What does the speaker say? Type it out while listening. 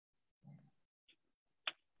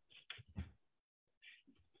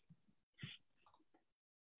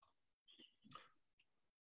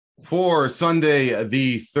For Sunday,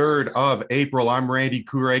 the 3rd of April, I'm Randy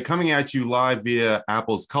Courret coming at you live via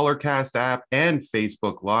Apple's Colorcast app and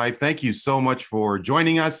Facebook Live. Thank you so much for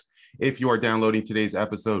joining us. If you are downloading today's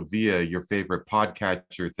episode via your favorite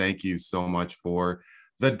podcatcher, thank you so much for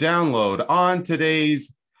the download. On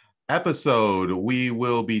today's episode, we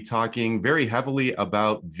will be talking very heavily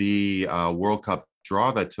about the World Cup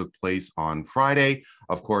draw that took place on Friday.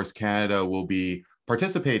 Of course, Canada will be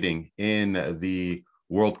participating in the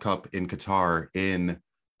World Cup in Qatar in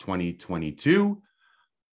 2022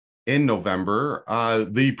 in November.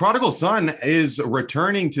 The prodigal son is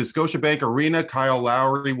returning to Scotiabank Arena. Kyle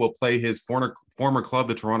Lowry will play his former club,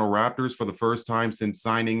 the Toronto Raptors, for the first time since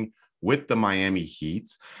signing with the Miami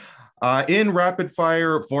Heat. In rapid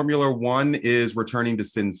fire, Formula One is returning to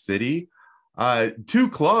Sin City. Two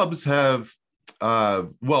clubs have,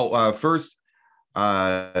 first,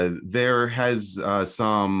 there has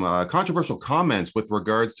some controversial comments with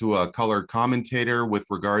regards to a color commentator with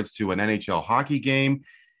regards to an NHL hockey game.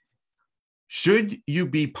 Should you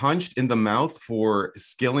be punched in the mouth for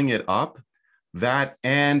skilling it up? That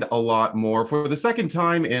and a lot more. For the second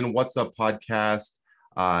time in WhatsUPodcast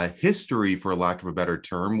history, for lack of a better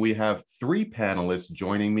term, we have three panelists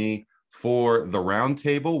joining me for the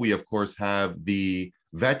roundtable. We, of course, have the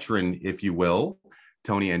veteran, if you will,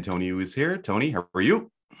 Tony Antoniou is here. Tony, how are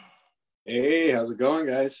you? Hey, how's it going,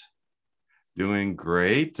 guys? Doing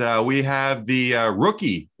great. We have the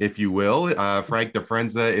rookie, if you will. Frank the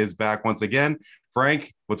Frenza is back once again.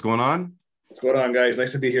 Frank, what's going on? What's going on, guys?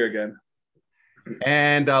 Nice to be here again.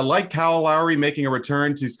 And like Kyle Lowry making a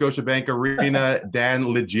return to Scotiabank Arena, Dan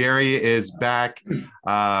Leggieri is back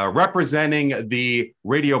representing the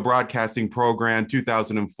radio broadcasting program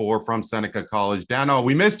 2004 from Seneca College. Dano,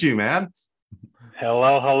 we missed you, man.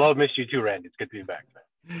 Hello. Missed you too, Randy. It's good to be back.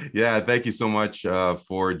 Yeah, thank you so much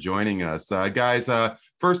for joining us. Guys,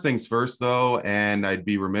 first things first, though, and I'd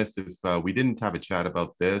be remiss if we didn't have a chat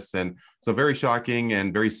about this. And so very shocking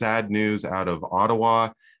and very sad news out of Ottawa,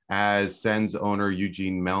 as Sens owner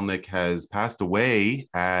Eugene Melnyk has passed away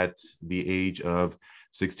at the age of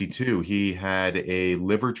 62. He had a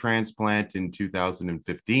liver transplant in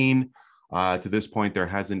 2015. To this point, there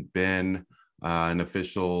hasn't been an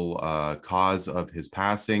official cause of his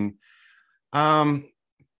passing. Dano,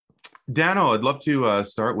 I'd love to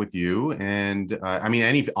start with you. And I mean,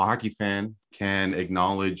 any hockey fan can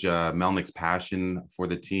acknowledge Melnyk's passion for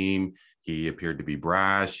the team. He appeared to be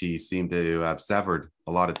brash. He seemed to have severed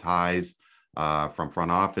a lot of ties from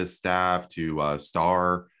front office staff to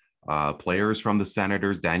star players from the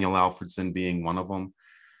Senators, Daniel Alfredsson being one of them.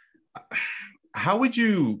 How would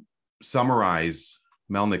you summarize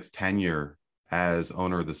Melnyk's tenure as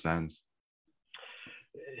owner of the Sens?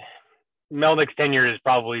 Melnyk's tenure is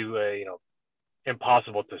probably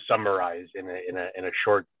impossible to summarize in a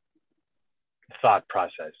short thought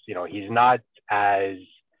process. He's not as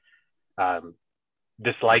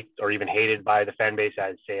disliked or even hated by the fan base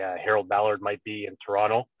as, say, Harold Ballard might be in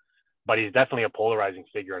Toronto, but he's definitely a polarizing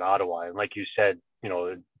figure in Ottawa. And like you said,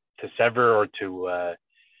 to sever or to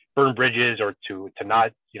burn bridges or to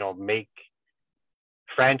not make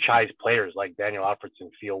franchise players like Daniel Alfredsson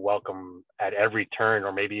feel welcome at every turn,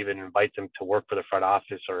 or maybe even invite them to work for the front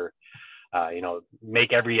office, or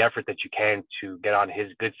make every effort that you can to get on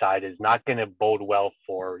his good side, is not going to bode well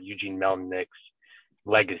for Eugene Melnyk's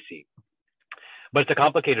legacy. But it's a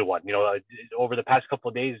complicated one. Over the past couple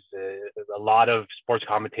of days, a lot of sports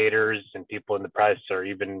commentators and people in the press, or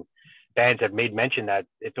even fans, have made mention that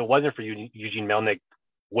if it wasn't for Eugene Melnyk,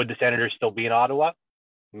 would the Senators still be in Ottawa?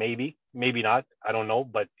 Maybe not. I don't know.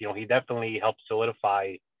 But, he definitely helped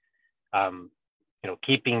solidify,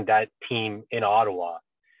 keeping that team in Ottawa.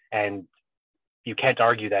 And you can't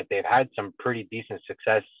argue that they've had some pretty decent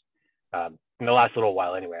success in the last little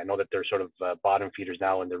while anyway. I know that they're sort of bottom feeders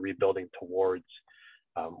now, and they're rebuilding towards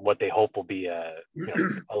what they hope will be a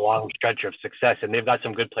long stretch of success. And they've got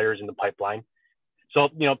some good players in the pipeline. So,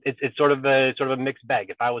 it's sort of a mixed bag.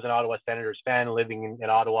 If I was an Ottawa Senators fan living in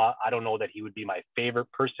Ottawa, I don't know that he would be my favorite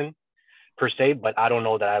person per se, but I don't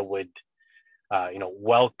know that I would,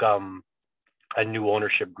 welcome a new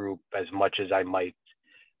ownership group as much as I might,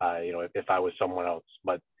 if I was someone else.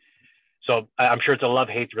 But so I'm sure it's a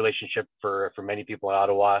love-hate relationship for many people in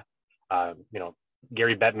Ottawa.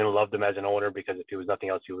 Gary Bettman loved him as an owner because if he was nothing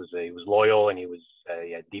else, he was loyal, and he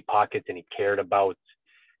had deep pockets, and he cared about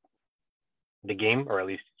the game, or at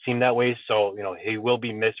least seemed that way. So, he will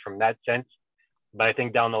be missed from that sense. But I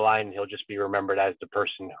think down the line, he'll just be remembered as the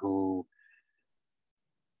person who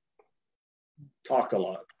talked a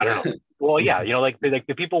lot. I don't know. Well, yeah, like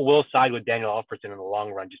the people will side with Daniel Alfredsson in the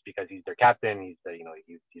long run just because he's their captain.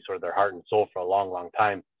 He's sort of their heart and soul for a long, long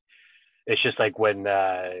time. It's just like when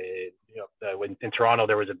when in Toronto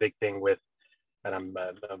there was a big thing with, and I'm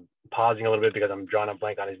pausing a little bit because I'm drawing a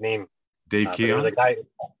blank on his name. Dave But there was Keon. a guy,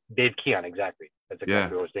 Dave Keon, exactly. That's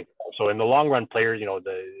exactly what I was thinking. So in the long run, players,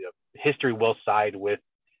 the history will side with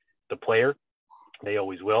the player. They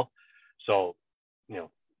always will. So,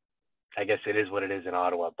 I guess it is what it is in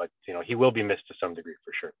Ottawa, but he will be missed to some degree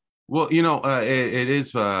for sure. Well, it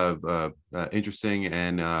is interesting,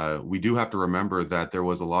 and we do have to remember that there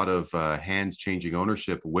was a lot of hands changing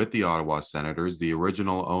ownership with the Ottawa Senators. The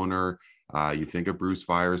original owner, you think of Bruce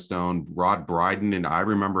Firestone, Rod Brydon, and I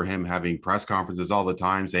remember him having press conferences all the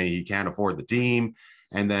time saying he can't afford the team.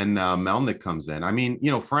 And then Melnyk comes in. I mean,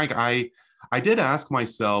 Frank, I did ask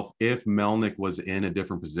myself if Melnyk was in a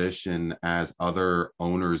different position as other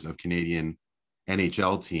owners of Canadian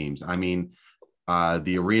NHL teams. I mean,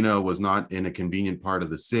 the arena was not in a convenient part of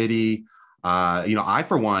the city. I,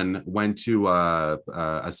 for one, went to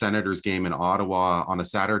a Senators game in Ottawa on a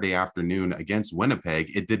Saturday afternoon against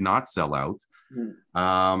Winnipeg. It did not sell out.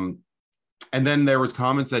 And then there was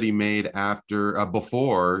comments that he made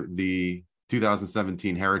before the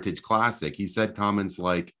 2017 Heritage Classic. He said comments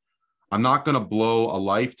like, "I'm not going to blow a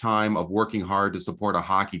lifetime of working hard to support a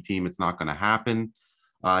hockey team. It's not going to happen."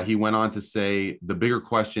 He went on to say, "The bigger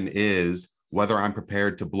question is whether I'm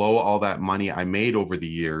prepared to blow all that money I made over the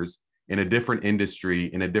years in a different industry,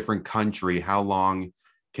 in a different country. How long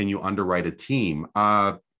can you underwrite a team?"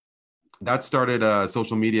 That started a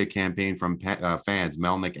social media campaign from fans,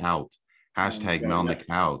 Melnyk out, hashtag Melnyk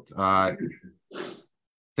out.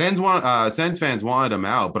 Sens fans wanted him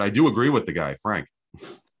out, but I do agree with the guy, Frank.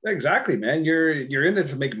 Exactly, man. You're in it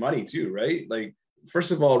to make money too, right? Like,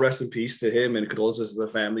 first of all, rest in peace to him and condolences to the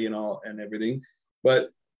family and all and everything. But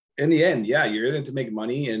in the end, yeah, you're in it to make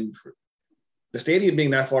money, and the stadium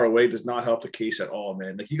being that far away does not help the case at all,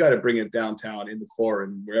 man. Like, you got to bring it downtown in the core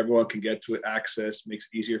and where everyone can get to it. Access makes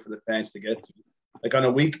it easier for the fans to get to. Like on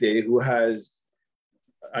a weekday, who has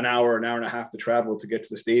an hour and a half to travel to get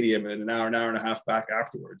to the stadium and an hour and a half back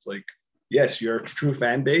afterwards? Like, yes, you're a true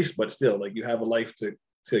fan base, but still, like, you have a life to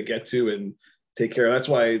get to and take care of. That's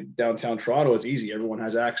why downtown Toronto is easy. Everyone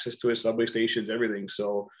has access to it, subway stations, everything.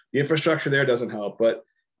 So the infrastructure there doesn't help. But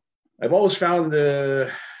I've always found they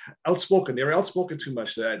were outspoken too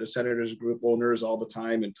much, the Senators group owners all the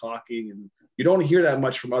time and talking. And you don't hear that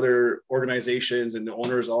much from other organizations, and the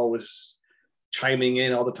owners always chiming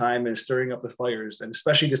in all the time and stirring up the fires. And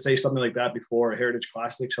especially to say something like that before a Heritage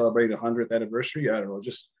Classic celebrating the 100th anniversary, I don't know,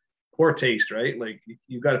 just poor taste, right? Like,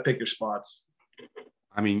 you got to pick your spots.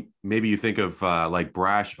 I mean, maybe you think of like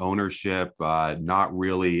brash ownership, not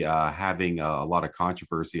really having a lot of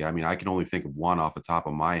controversy. I mean, I can only think of one off the top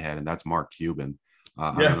of my head, and that's Mark Cuban.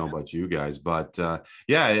 I don't know about you guys, but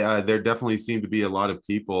there definitely seem to be a lot of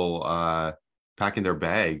people packing their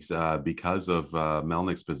bags because of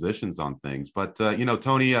Melnyk's positions on things. But,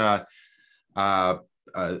 Tony,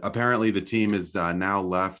 apparently the team is now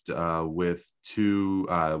left with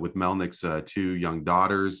Melnyk's two young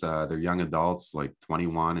daughters. They're young adults, like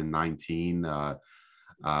 21 and 19.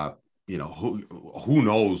 Who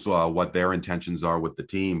knows what their intentions are with the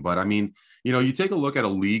team. But I mean, you take a look at a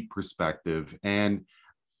league perspective, and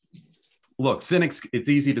look, cynics, it's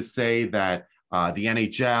easy to say that the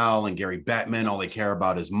NHL and Gary Bettman, all they care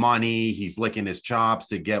about is money. He's licking his chops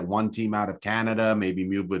to get one team out of Canada, maybe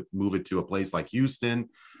move it to a place like Houston.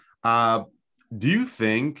 Do you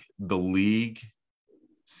think the league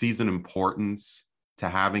sees an importance to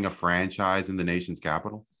having a franchise in the nation's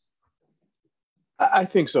capital? I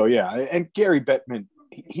think so, yeah. And Gary Bettman,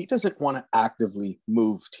 he doesn't want to actively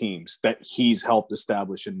move teams that he's helped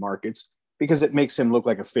establish in markets because it makes him look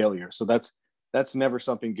like a failure. So that's never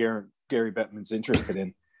something Gary Bettman's interested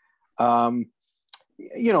in. Some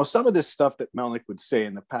of this stuff that Melnyk would say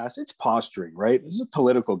in the past, it's posturing, right? This is a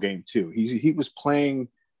political game too. He was playing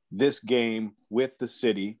this game with the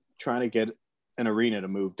city, trying to get an arena to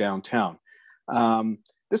move downtown.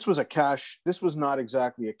 This was not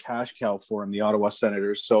exactly a cash cow for him, the Ottawa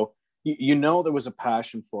Senators. So, there was a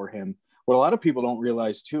passion for him. What a lot of people don't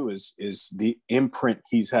realize too is the imprint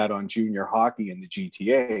he's had on junior hockey in the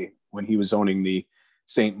GTA when he was owning the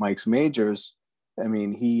St. Mike's Majors. I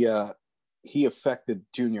mean, he affected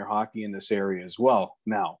junior hockey in this area as well.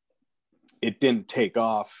 Now, it didn't take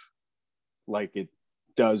off like it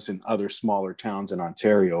does in other smaller towns in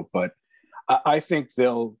Ontario, but I think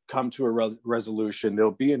they'll come to a resolution.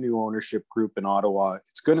 There'll be a new ownership group in Ottawa.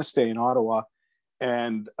 It's going to stay in Ottawa.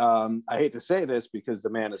 And I hate to say this because the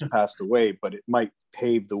man has passed away, but it might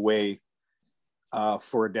pave the way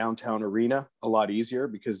for a downtown arena a lot easier,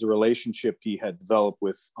 because the relationship he had developed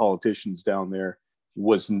with politicians down there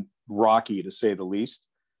was rocky, to say the least.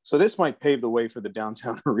 So this might pave the way for the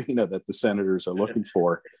downtown arena that the Senators are looking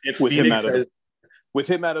for with him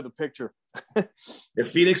out of the picture.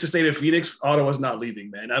 If Phoenix is staying in Phoenix, Ottawa's not leaving,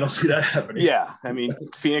 man. I don't see that happening. Yeah, I mean,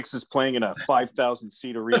 Phoenix is playing in a 5,000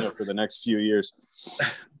 seat arena for the next few years,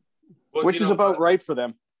 which is about right for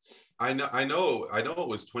them. I know it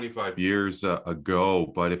was 25 years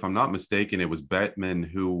ago, but if I'm not mistaken, it was Bettman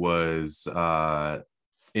who was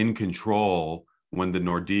in control when the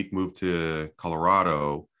Nordique moved to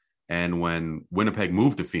Colorado and when Winnipeg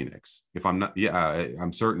moved to Phoenix. If I'm not,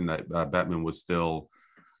 I'm certain that Bettman was still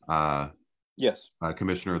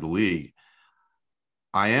commissioner of the league.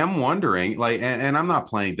 I am wondering, like, and I'm not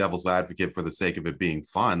playing devil's advocate for the sake of it being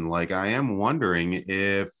fun. Like, I am wondering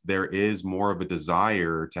if there is more of a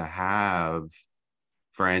desire to have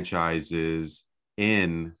franchises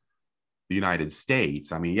in the United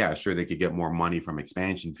States. I mean, yeah, sure, they could get more money from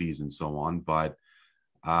expansion fees and so on, but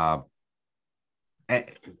I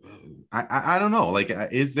don't know. Like,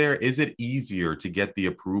 is it easier to get the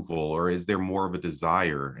approval, or is there more of a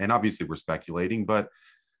desire? And obviously, we're speculating, but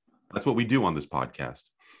that's what we do on this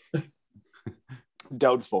podcast.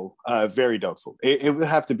 Doubtful, very doubtful. It would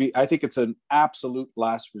have to be. I think it's an absolute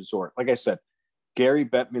last resort. Like I said, Gary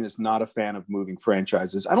Bettman is not a fan of moving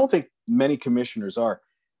franchises. I don't think many commissioners are.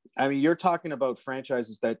 I mean, you're talking about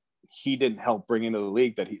franchises that he didn't help bring into the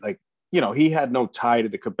league, that he had no tie to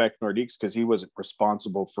the Quebec Nordiques because he wasn't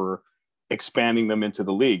responsible for expanding them into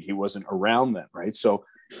the league. He wasn't around them, right? So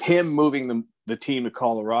him moving the team to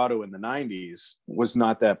Colorado in the 90s was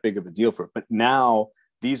not that big of a deal for it. But now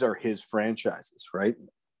these are his franchises, right?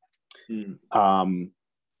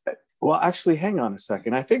 Well, actually, hang on a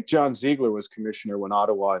second. I think John Ziegler was commissioner when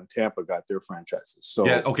Ottawa and Tampa got their franchises. So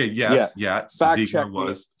yeah, okay, yes, yeah. Fact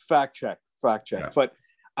check. Yeah. But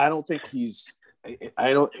I don't think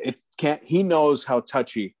he knows how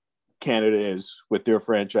touchy Canada is with their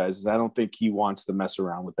franchises. I don't think he wants to mess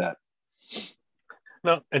around with that.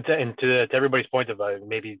 No, and to everybody's point of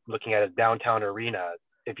maybe looking at a downtown arena,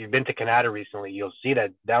 if you've been to Canada recently, you'll see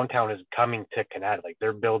that downtown is coming to Canada. Like,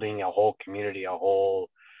 they're building a whole community, a whole,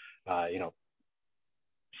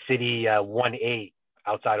 city 1A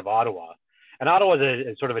outside of Ottawa. And Ottawa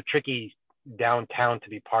is sort of a tricky downtown to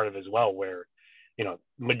be part of as well, where,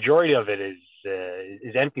 majority of it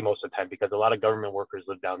is empty most of the time because a lot of government workers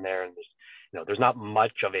live down there, and there's not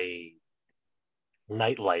much of a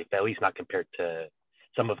nightlife, at least not compared to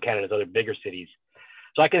some of Canada's other bigger cities.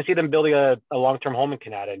 So I can see them building a long-term home in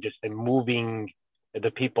Canada and moving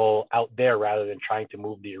the people out there rather than trying to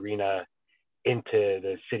move the arena into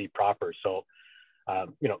the city proper. So, I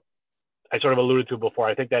sort of alluded to before,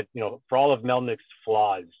 I think that, for all of Melnyk's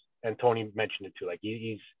flaws, and Tony mentioned it too, like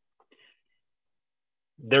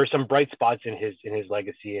there are some bright spots in his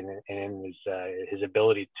legacy and in his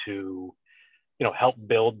ability to, help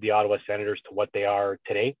build the Ottawa Senators to what they are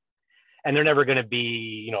today. And they're never going to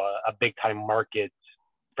be, a big time market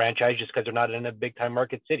franchise just because they're not in a big time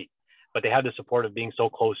market city, but they have the support of being so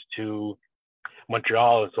close to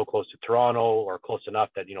Montreal and so close to Toronto, or close enough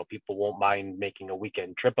that, people won't mind making a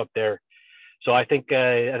weekend trip up there. So I think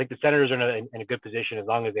the Senators are in a good position as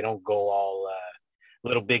long as they don't go all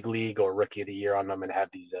little big league or rookie of the year on them and have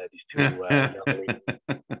these two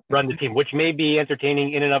run the team, which may be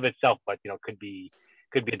entertaining in and of itself, but could be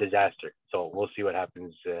a disaster. So we'll see what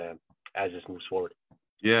happens as this moves forward.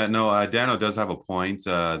 Yeah, no, Dano does have a point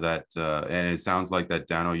that, and it sounds like that,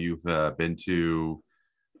 Dano, you've been to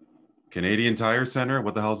Canadian Tire Center.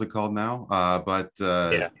 What the hell is it called now?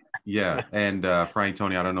 Yeah. And Frank,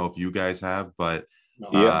 Tony, I don't know if you guys have, but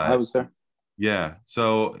I was there. Yeah.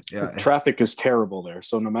 So traffic is terrible there.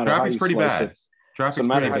 So no matter how you slice it,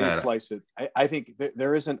 slice it, I think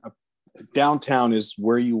there isn't downtown is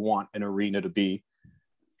where you want an arena to be.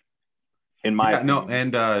 In my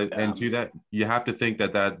opinion. And to that, you have to think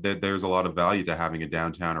that there's a lot of value to having a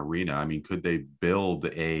downtown arena. I mean, could they build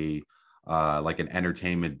a like an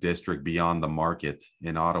entertainment district beyond the market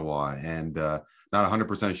in Ottawa? And not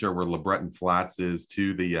 100% sure where LeBreton Flats is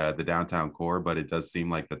to the downtown core, but it does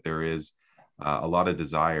seem like that there is a lot of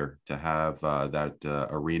desire to have that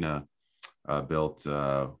arena built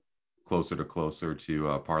closer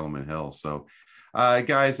to Parliament Hill. So.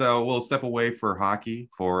 Guys, we'll step away for hockey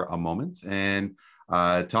for a moment and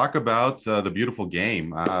talk about the beautiful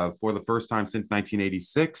game. For the first time since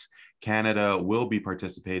 1986, Canada will be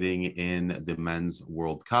participating in the Men's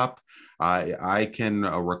World Cup. I can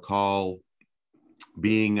recall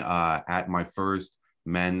being at my first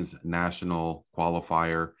men's national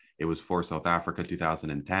qualifier. It was for South Africa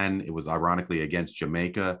 2010. It was ironically against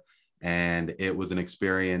Jamaica. And it was an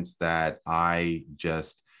experience that I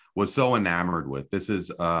just was so enamored with. This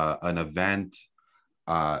is an event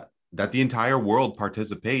that the entire world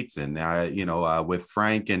participates in. With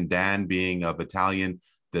Frank and Dan being of Italian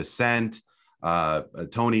descent,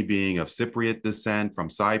 Tony being of Cypriot descent from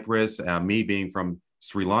Cyprus, me being from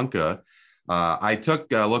Sri Lanka. I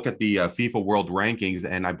took a look at the FIFA World Rankings,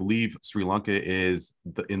 and I believe Sri Lanka is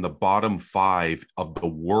in the bottom 5 of the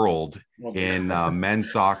world in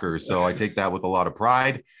men's soccer. So I take that with a lot of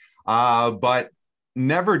pride. But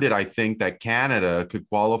never did I think that Canada could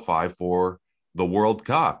qualify for the World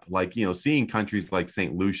Cup. Like, seeing countries like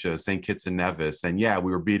St. Lucia, St. Kitts and Nevis, and yeah,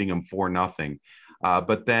 we were beating them 4-0.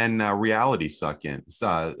 But then reality sank in,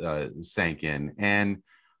 and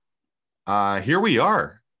here we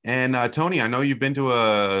are. And Tony, I know you've been to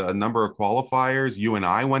a number of qualifiers. You and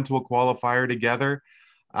I went to a qualifier together.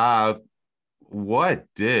 What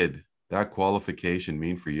did that qualification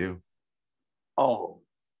mean for you? Oh,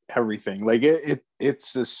 everything. Like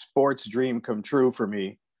it's a sports dream come true for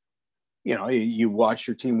me. You watch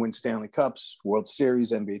your team win Stanley Cups, World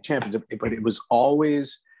Series, NBA championship, but I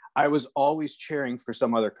was always cheering for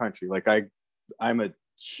some other country. Like I'm a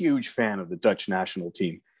huge fan of the Dutch national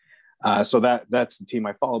team. So that's the team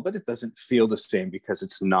I follow, but it doesn't feel the same because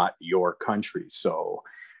it's not your country. So,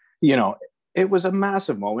 it was a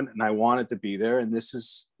massive moment and I wanted to be there. And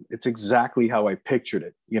it's exactly how I pictured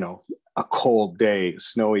it. A cold day, a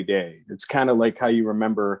snowy day. It's kind of like how you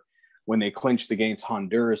remember when they clinched against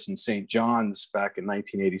Honduras in St. John's back in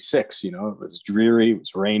 1986. It was dreary, it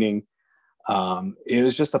was raining. It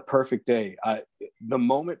was just a perfect day. The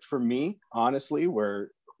moment for me, honestly,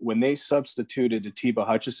 when they substituted Atiba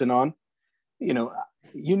Hutchison on,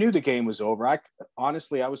 you knew the game was over. I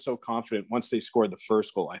was so confident once they scored the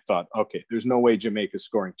first goal. I thought, okay, there's no way Jamaica's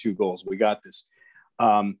scoring 2 goals. We got this.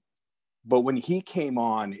 But when he came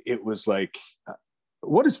on, it was like,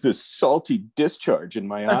 what is this salty discharge in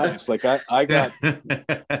my eyes? Like I got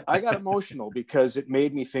emotional because it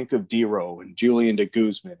made me think of D-Row and Julian de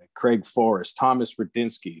Guzman and Craig Forrest, Thomas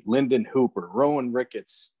Radinsky, Lyndon Hooper, Rowan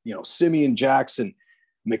Ricketts, Simeon Jackson,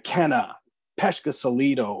 McKenna, Peshka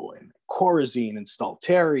Salido, and Corazine and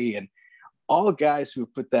Stalteri, and all guys who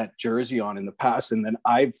have put that jersey on in the past. And then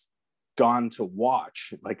I've gone to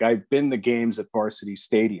watch, like I've been to games at Varsity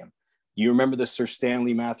Stadium. You remember the Sir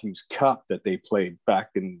Stanley Matthews Cup that they played back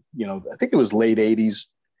in, I think it was late 80s,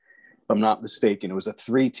 if I'm not mistaken. It was a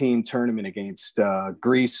 3-team tournament against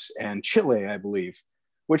Greece and Chile, I believe,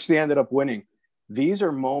 which they ended up winning. These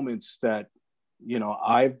are moments that,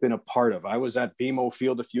 I've been a part of. I was at BMO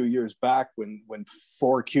Field a few years back when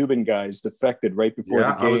 4 Cuban guys defected right before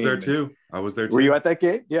the game. I was there too. Were you at that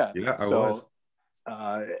game? Yeah. Yeah, I was.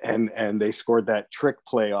 And they scored that trick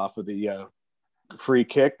play off of the free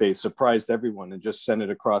kick. They surprised everyone and just sent it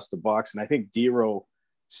across the box. And I think D-Row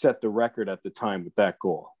set the record at the time with that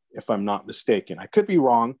goal, if I'm not mistaken. I could be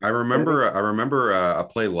wrong. I remember a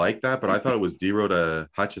play like that, but I thought it was D-Row to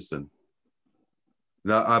Hutchison.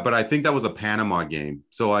 But I think that was a Panama game.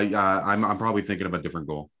 So I'm probably thinking of a different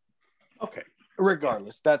goal. Okay.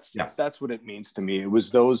 Regardless, that's what it means to me. It was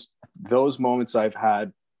those moments I've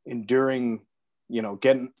had enduring,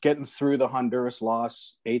 getting through the Honduras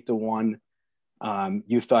loss 8-1.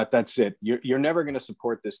 You thought that's it. You're never going to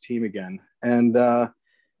support this team again. And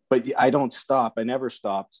but I don't stop. I never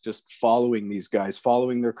stopped just following these guys,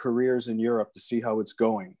 following their careers in Europe to see how it's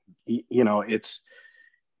going.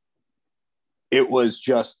 It was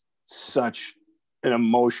just such an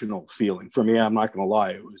emotional feeling for me. I'm not going to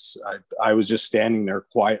lie. I was just standing there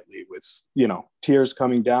quietly with, tears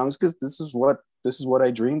coming down because this is what I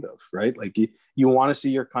dreamed of, right? Like you want to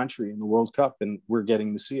see your country in the World Cup, and we're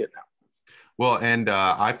getting to see it now. Well, and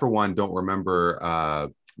I, for one, don't remember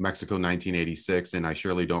Mexico 1986, and I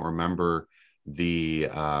surely don't remember the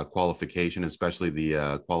qualification, especially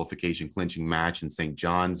the qualification clinching match in St.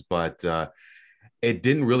 John's, but it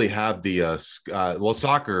didn't really have the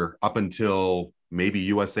soccer up until maybe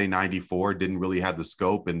USA 94 didn't really have the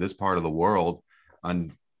scope in this part of the world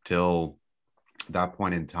until that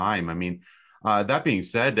point in time. I mean, that being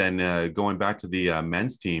said, and going back to the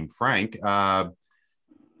men's team, Frank,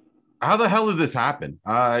 how the hell did this happen?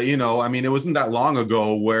 It wasn't that long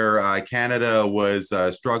ago where Canada was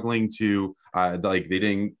struggling to they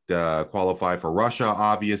didn't qualify for Russia,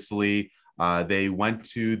 obviously. They went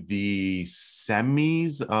to the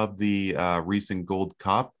semis of the recent Gold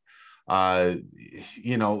Cup. There's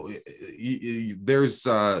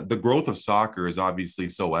the growth of soccer is obviously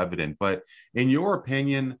so evident, but in your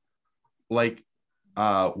opinion,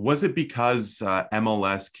 was it because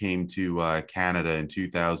MLS came to Canada in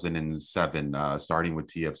 2007, starting with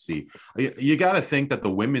TFC? You got to think that the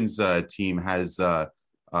women's team has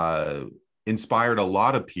inspired a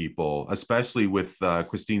lot of people, especially with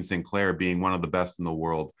Christine Sinclair being one of the best in the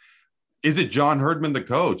world. Is it John Herdman, the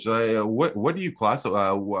coach? What do you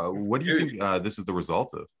classify? What do you think this is the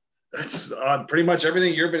result of? That's pretty much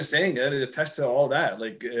everything you've been saying. It attests to all that.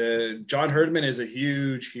 Like John Herdman is a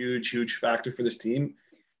huge factor for this team,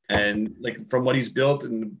 and like from what he's built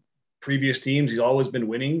in previous teams, he's always been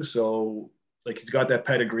winning. So like he's got that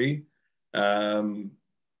pedigree.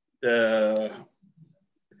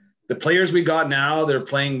 The players we got now, they're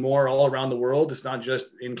playing more all around the world. It's not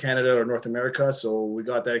just in Canada or North America. So we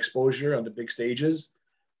got that exposure on the big stages.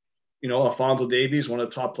 You know, Alphonso Davies, one of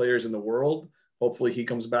the top players in the world. Hopefully he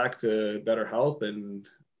comes back to better health and,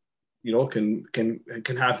 you know, can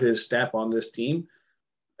have his stamp on this team.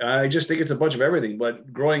 I just think it's a bunch of everything.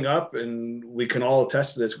 But growing up, and we can all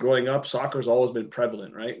attest to this, growing up, soccer's always been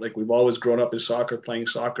prevalent, right? Like we've always grown up in soccer, playing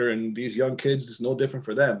soccer, and these young kids, it's no different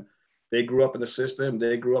for them. They grew up in the system.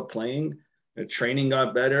 They grew up playing. The training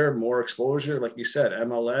got better, more exposure. Like you said,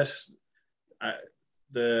 MLS,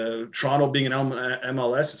 the Toronto being an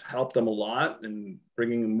MLS has helped them a lot and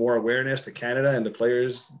bringing more awareness to Canada and the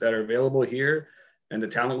players that are available here and the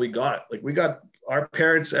talent we got. Like we got our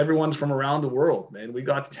parents, everyone's from around the world, man. We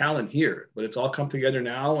got the talent here, but it's all come together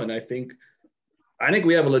now. And I think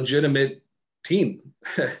we have a legitimate team.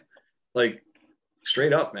 Like,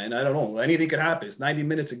 straight up, man. I don't know. Anything can happen. It's 90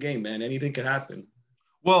 minutes a game, man. Anything can happen.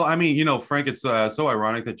 Well, I mean, you know, Frank, it's so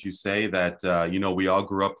ironic that you say that, you know, we all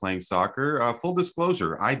grew up playing soccer. Full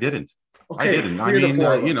disclosure, I didn't. Okay, I didn't. I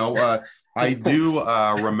mean, you know, I do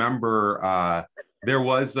remember there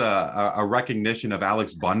was a recognition of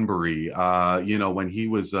Alex Bunbury, you know, when he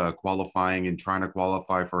was qualifying and trying to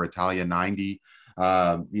qualify for Italia 90.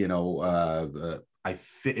 You know,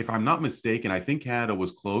 if I'm not mistaken, I think Canada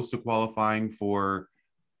was close to qualifying for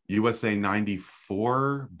USA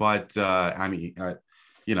 94, but I mean,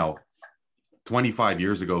 you know, 25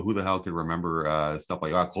 years ago, who the hell could remember stuff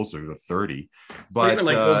like that? Closer to 30. But even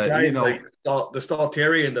like those guys, you know, like the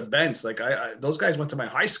Stalteri and the Bents, like I those guys went to my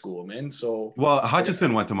high school, man. So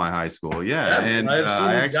Hutchison went to my high school, and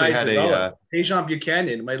I actually had Tejan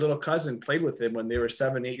Buchanan, my little cousin, played with him when they were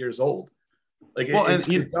 7, 8 years old. Like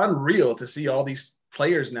it's unreal to see all these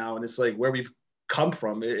players now, and it's like where we've come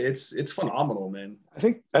from. It's phenomenal, man. I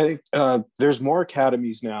think there's more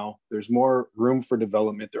academies now. There's more room for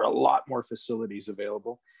development. There are a lot more facilities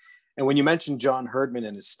available. And when you mentioned John Herdman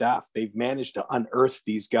and his staff, they've managed to unearth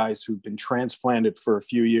these guys who've been transplanted for a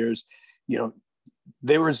few years. You know,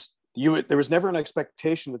 there was never an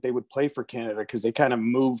expectation that they would play for Canada because they kind of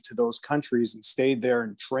moved to those countries and stayed there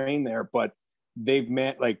and trained there. But they've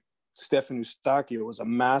like Stefan Eustáquio was a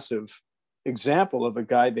massive example of a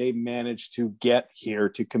guy they managed to get here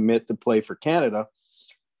to commit to play for Canada,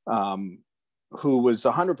 who was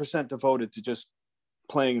 100% devoted to just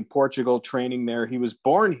playing in Portugal, training there. He was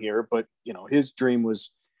born here, but you know his dream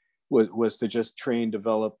was to just train,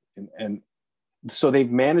 develop, and so they've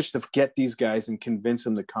managed to get these guys and convince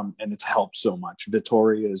them to come, and it's helped so much.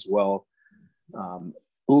 Vittoria as well,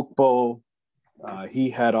 Ukbo, he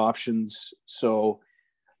had options, so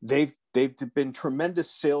they've been tremendous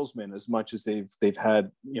salesmen as much as they've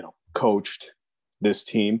had, you know, coached this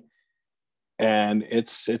team, and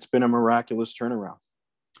it's been a miraculous turnaround.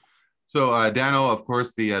 So Dano, of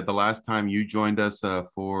course, the last time you joined us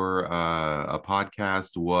for a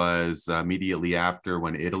podcast was immediately after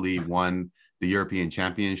when Italy won the European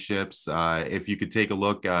Championships. If you could take a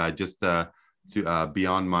look just to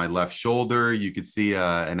beyond my left shoulder, you could see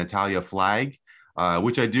an Italia flag,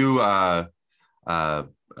 which I do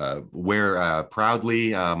wear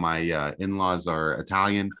proudly. My in-laws are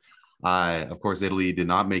Italian. Of course, Italy did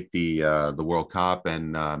not make the World Cup,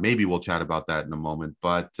 and maybe we'll chat about that in a moment.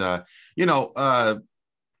 But you know,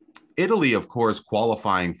 Italy, of course,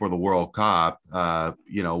 qualifying for the World Cup,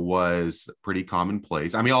 you know, was pretty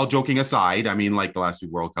commonplace. I mean, all joking aside, I mean, like the last two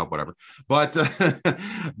World Cup, whatever. But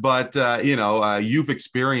but you know, you've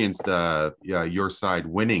experienced your side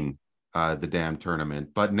winning the damn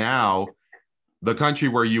tournament, but now the country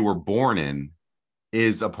where you were born in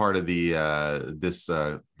is a part of the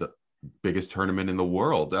biggest tournament in the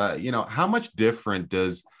world. You know, how much different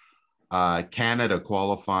does Canada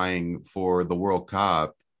qualifying for the World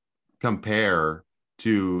Cup compare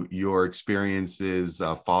to your experiences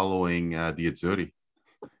following the Azzurri?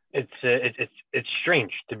 It's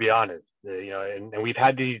strange, to be honest. You know, and we've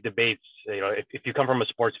had these debates. You know, if you come from a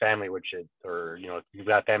sports family, or you know, if you've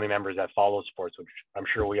got family members that follow sports, which I'm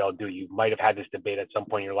sure we all do, you might have had this debate at some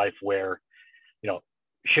point in your life where, you know,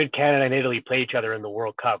 should Canada and Italy play each other in the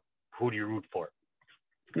World Cup? Who do you root for?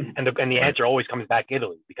 And the answer always comes back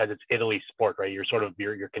Italy, because it's Italy's sport, right? You're sort of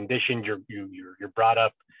you're conditioned, you're brought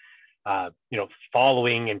up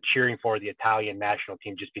following and cheering for the Italian national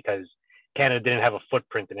team just because Canada didn't have a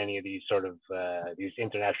footprint in any of these sort of these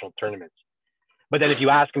international tournaments. But then if you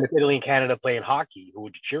ask them if Italy and Canada play in hockey, who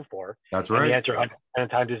would you cheer for? That's right. And the answer 100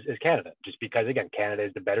 times is Canada, just because, again, Canada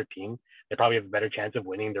is the better team. They probably have a better chance of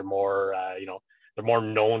winning. They're more, they're more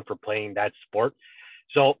known for playing that sport.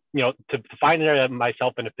 So, to find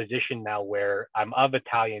myself in a position now where I'm of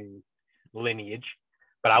Italian lineage,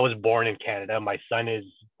 but I was born in Canada. My son is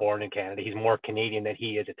born in Canada. He's more Canadian than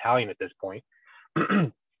he is Italian at this point.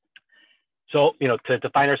 So, to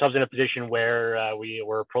find ourselves in a position where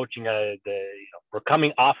we're approaching we're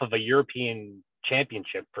coming off of a European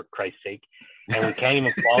championship, for Christ's sake, and we can't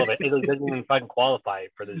even qualify. Italy doesn't even fucking qualify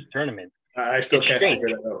for this tournament. I still can't figure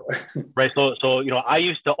that out. Right. So, I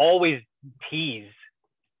used to always tease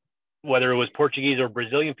whether it was Portuguese or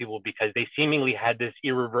Brazilian people because they seemingly had this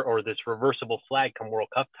reversible flag come World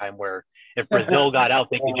Cup time where if Brazil got out,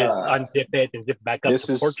 they could just unzip it and zip back up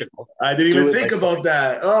to Portugal. I didn't even think about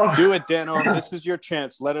that. Oh, do it, Dano. This is your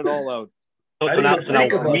chance. Let it all out.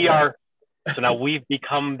 So now we've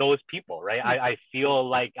become those people, right? I feel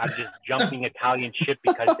like I'm just jumping Italian ship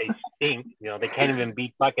because they stink. They can't even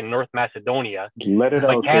beat fucking North Macedonia. Let it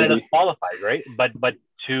out, Canada's baby. qualified, right? But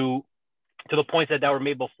to the points that were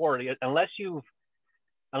made before, unless you've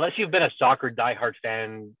been a soccer diehard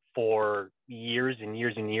fan for years and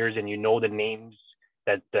years and years, and you know the names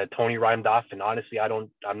that Tony rhymed off, and honestly, I'm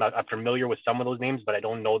familiar with some of those names, but I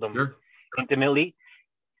don't know them intimately.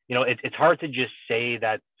 It's hard to just say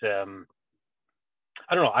that.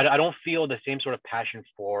 I don't know. I don't feel the same sort of passion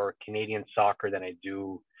for Canadian soccer than I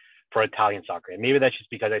do for Italian soccer, and maybe that's just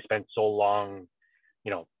because I spent so long,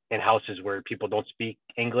 in houses where people don't speak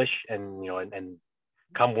English, and and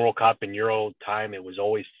come World Cup and Euro time, it was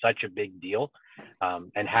always such a big deal.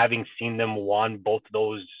 And having seen them won both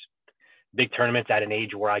those big tournaments at an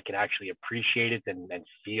age where I can actually appreciate it and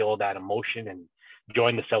feel that emotion and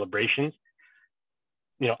join the celebrations,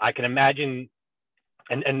 I can imagine.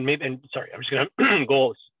 And sorry, I'm just gonna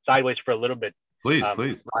go sideways for a little bit. Please.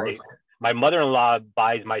 My mother-in-law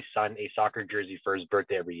buys my son a soccer jersey for his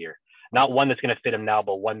birthday every year. Not one that's going to fit him now,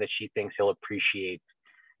 but one that she thinks he'll appreciate,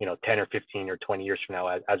 10 or 15 or 20 years from now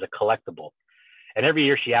as a collectible. And every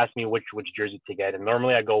year she asks me which jersey to get. And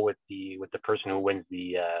normally I go with the person who wins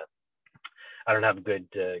the, I don't have a good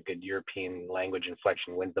European language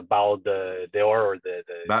inflection, wins the Ballon d'Or or the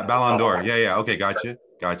Ballon d'Or. Yeah. Okay. Gotcha.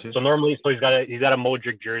 So normally, he's got a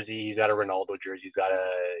Modric jersey, he's got a Ronaldo jersey, he's got a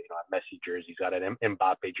Messi jersey, he's got an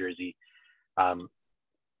Mbappe jersey.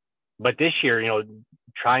 But this year,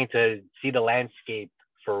 trying to see the landscape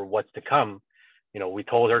for what's to come, we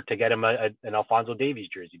told her to get him an Alphonso Davies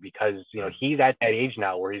jersey because he's at that age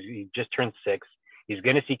now where he just turned 6. He's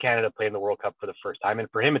going to see Canada play in the World Cup for the first time, and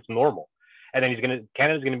for him it's normal. And then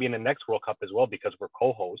Canada's going to be in the next World Cup as well because we're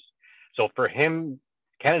co-hosts. So for him,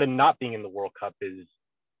 Canada not being in the World Cup is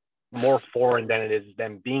more foreign than it is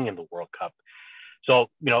them being in the World Cup. So,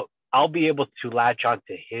 I'll be able to latch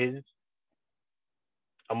onto his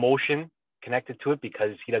emotion connected to it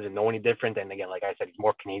because he doesn't know any different. And again, like I said, he's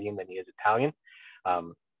more Canadian than he is Italian.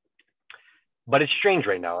 But it's strange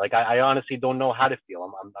right now. Like I honestly don't know how to feel.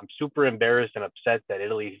 I'm super embarrassed and upset that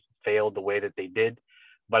Italy failed the way that they did,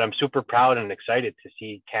 but I'm super proud and excited to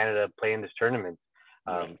see Canada play in this tournament.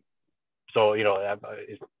 So,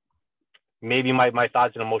 maybe my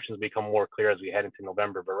thoughts and emotions become more clear as we head into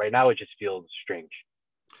November, but right now it just feels strange.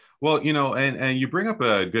 Well, and you bring up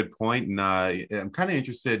a good point, and I'm kind of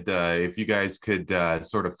interested if you guys could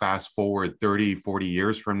sort of fast forward 30, 40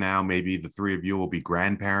 years from now, maybe the three of you will be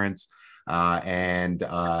grandparents. And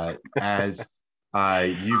as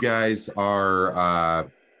you guys are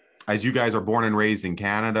born and raised in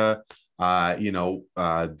Canada, our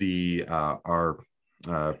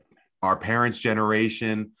parents'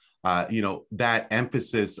 generation, that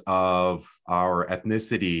emphasis of our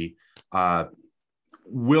ethnicity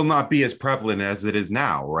will not be as prevalent as it is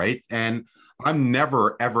now, right? And I'm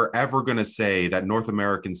never, ever, ever going to say that North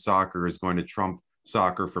American soccer is going to trump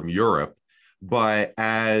soccer from Europe. But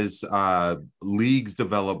as leagues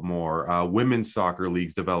develop more, women's soccer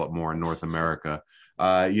leagues develop more in North America,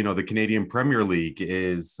 the Canadian Premier League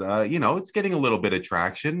is, it's getting a little bit of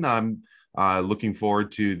traction. I'm looking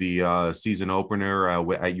forward to the season opener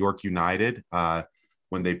at York United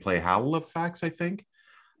when they play Halifax, I think.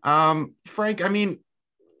 Frank, I mean,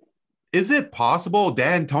 is it possible,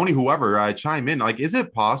 Dan, Tony, whoever, chime in, like, is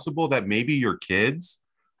it possible that maybe your kids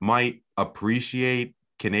might appreciate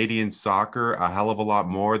Canadian soccer a hell of a lot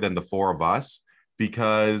more than the four of us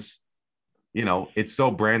because, it's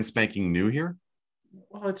so brand spanking new here?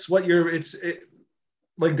 Well,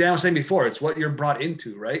 like Dan was saying before, it's what you're brought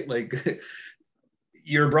into, right? Like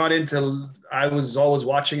you're brought into, I was always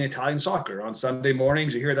watching Italian soccer on Sunday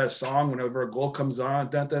mornings. You hear that song whenever a goal comes on,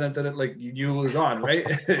 dun, dun, dun, dun, like you knew it was on, right?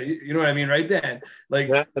 You know what I mean? Right then, like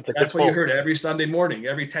Yeah, that's what you heard every Sunday morning,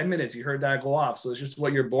 every 10 minutes, you heard that go off. So it's just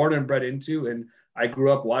what you're born and bred into. And I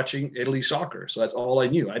grew up watching Italy soccer. So that's all I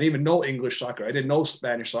knew. I didn't even know English soccer. I didn't know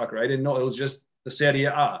Spanish soccer. I didn't know, it was just the Serie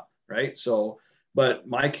A, right? So, but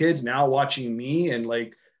my kids now watching me and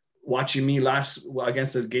like, watching me last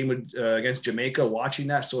against the game against Jamaica, watching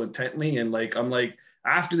that so intently. And like, I'm like,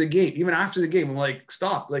 after the game, even after the game, I'm like,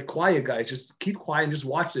 stop, like quiet guys, just keep quiet and just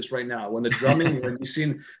watch this right now. When the drumming, when you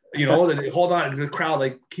seen, you know, hold on, the crowd,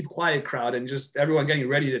 like keep quiet crowd, and just everyone getting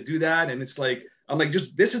ready to do that. And it's like, I'm like,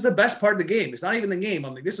 just, this is the best part of the game. It's not even the game.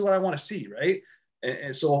 I'm like, this is what I want to see. Right.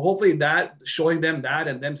 And so hopefully that showing them that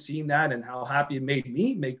and them seeing that and how happy it made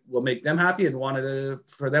me will make them happy and wanted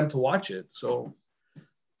for them to watch it. So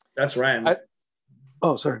that's right.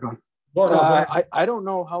 Sorry, go on. Go I don't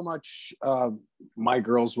know how much my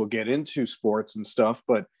girls will get into sports and stuff,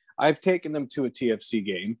 but I've taken them to a TFC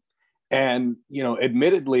game, and you know,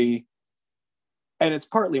 admittedly, and it's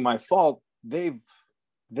partly my fault, they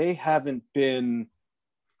haven't been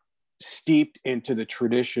steeped into the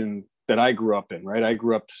tradition that I grew up in. Right, I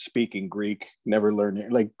grew up speaking Greek, never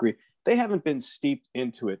learning like Greek. They haven't been steeped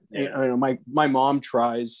into it. Yeah. You know, my mom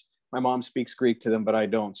tries. My mom speaks Greek to them, but I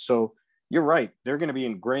don't. So you're right. They're going to be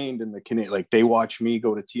ingrained in the Canadian. Like they watch me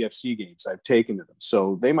go to TFC games. I've taken to them.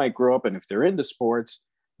 So they might grow up, and if they're into sports,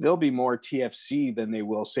 they'll be more TFC than they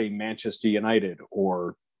will say Manchester United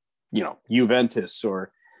or, you know, Juventus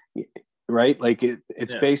or, right. Like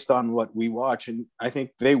it's based on what we watch. And I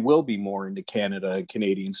think they will be more into Canada and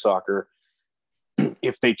Canadian soccer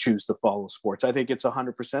if they choose to follow sports. I think it's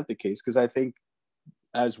 100% the case, because I think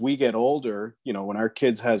as we get older, you know, when our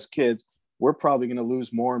kids has kids, we're probably going to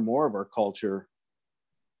lose more and more of our culture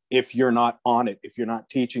if you're not on it, if you're not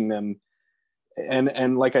teaching them.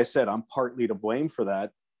 And like I said, I'm partly to blame for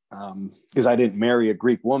that, because I didn't marry a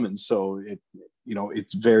Greek woman. So it, you know,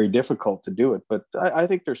 it's very difficult to do it. But I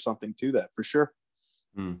think there's something to that for sure.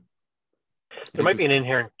 Mm. There might be an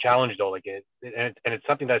inherent challenge though, like and it's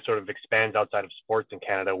something that sort of expands outside of sports in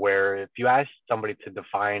Canada, where if you ask somebody to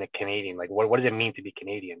define a Canadian, like what does it mean to be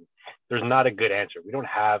Canadian? There's not a good answer. We don't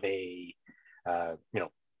have a, you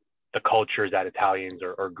know, the cultures that Italians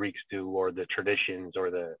or Greeks do, or the traditions,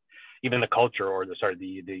 or even the culture, or the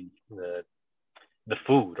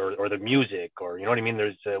food, or the music, or, you know what I mean?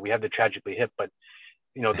 There's, we have the Tragically Hip, but,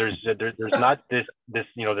 you know, there's not this,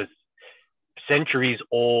 you know, this centuries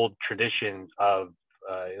old traditions of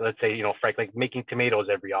let's say, you know, Frank, like making tomatoes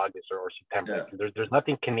every August or September. Yeah. There's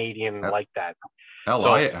nothing Canadian like that. Hell, so,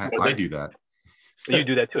 I do that. You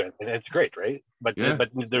do that too, and it's great, right? But yeah. But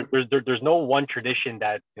there's no one tradition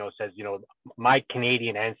that, you know, says, you know, my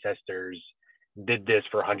Canadian ancestors did this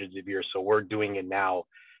for hundreds of years, so we're doing it now.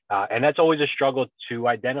 And that's always a struggle to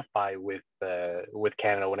identify with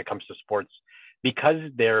Canada when it comes to sports, because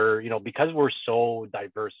because we're so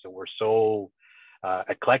diverse and we're so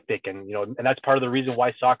eclectic, and, you know, and that's part of the reason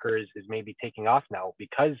why soccer is maybe taking off now,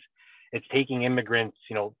 because it's taking immigrants,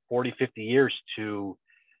 you know, 40, 50 years to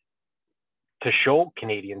show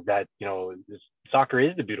Canadians that, you know, soccer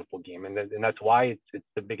is the beautiful game, and that's why it's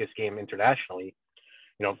the biggest game internationally.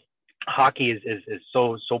 You know, hockey is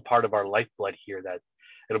so part of our lifeblood here that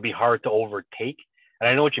it'll be hard to overtake. And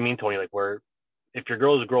I know what you mean, Tony, like, where if your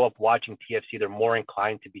girls grow up watching TFC, they're more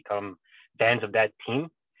inclined to become fans of that team.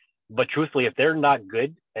 But truthfully, if they're not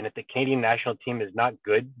good, and if the Canadian national team is not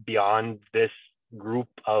good beyond this group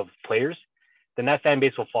of players, then that fan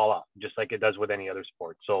base will fall off, just like it does with any other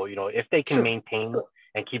sport. So, you know, if they can maintain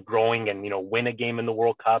and keep growing and, you know, win a game in the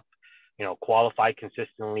World Cup, you know, qualify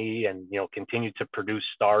consistently, and, you know, continue to produce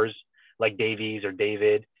stars like Davies or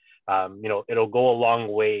David, you know, it'll go a long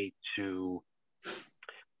way to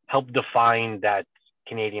help define that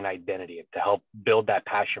Canadian identity, to help build that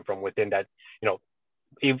passion from within. That, you know,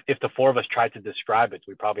 if the four of us tried to describe it,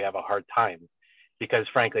 we probably have a hard time, because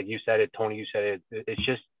Frank, like you said it, Tony, you said it, it's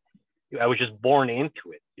just, I was just born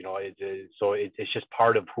into it, you know, so it's just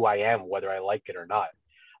part of who I am, whether I like it or not.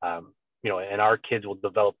 You know, and our kids will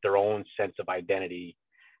develop their own sense of identity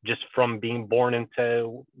just from being born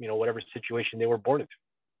into, you know, whatever situation they were born into.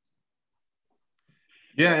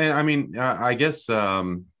 Yeah. And I mean, I guess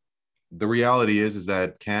the reality is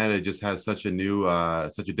that Canada just has such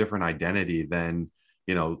a different identity than,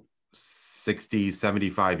 you know, 60,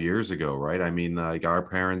 75 years ago, right? I mean, like our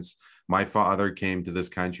parents, my father came to this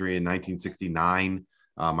country in 1969,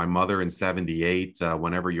 my mother in 78,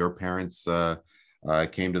 whenever your parents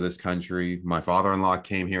came to this country. My father-in-law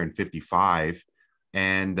came here in 55.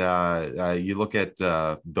 And you look at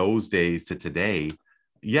those days to today.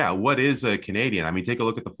 Yeah, what is a Canadian? I mean, take a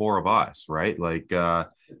look at the four of us, right? Like,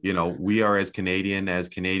 we are as Canadian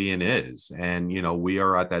is. And, we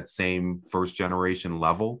are at that same first generation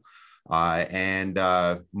level. And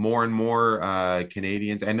more and more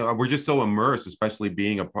Canadians, and we're just so immersed, especially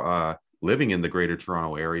being living in the Greater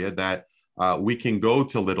Toronto area, that we can go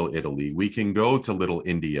to Little Italy, we can go to Little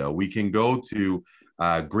India, we can go to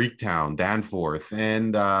Greektown, Danforth,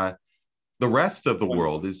 and the rest of the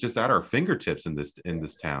world is just at our fingertips in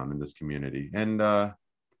this town, in this community. And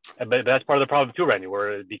but that's part of the problem too, Randy,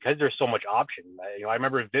 where because there's so much option. I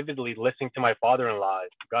remember vividly listening to my father-in-law,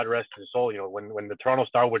 God rest his soul, when the Toronto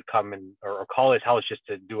Star would come or call his house just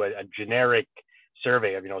to do a generic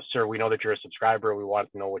survey of, sir, we know that you're a subscriber, we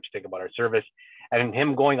want to know what you think about our service, and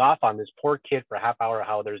him going off on this poor kid for a half hour,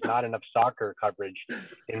 how there's not enough soccer coverage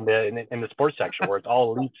in the sports section, where it's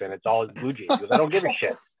all elites and it's all Blue Jays. Because I don't give a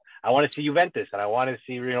shit. I want to see Juventus and I want to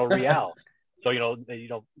see Real. So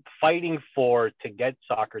fighting to get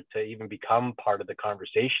soccer to even become part of the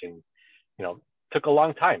conversation, took a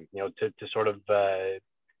long time. To sort of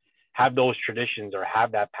have those traditions or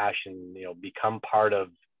have that passion, become part of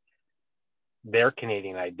their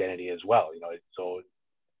Canadian identity as well. So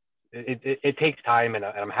it takes time, and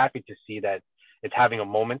I'm happy to see that it's having a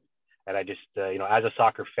moment. And I just as a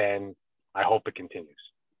soccer fan, I hope it continues.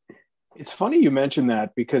 It's funny you mentioned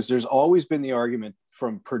that, because there's always been the argument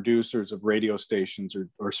from producers of radio stations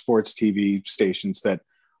or sports TV stations that,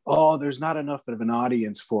 there's not enough of an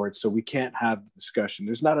audience for it, so we can't have the discussion.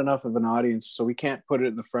 There's not enough of an audience, so we can't put it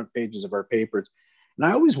in the front pages of our papers. And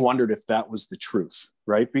I always wondered if that was the truth,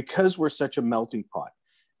 right? Because we're such a melting pot.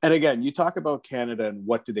 And again, you talk about Canada and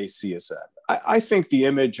what do they see us at? I think the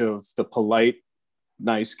image of the polite,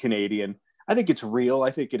 nice Canadian, I think it's real.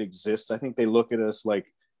 I think it exists. I think they look at us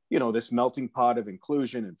like, this melting pot of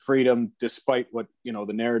inclusion and freedom, despite what,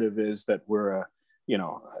 the narrative is that we're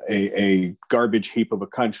a garbage heap of a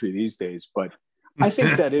country these days. But I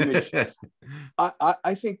think that image,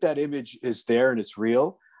 I think that image is there and it's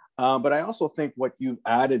real. But I also think what you've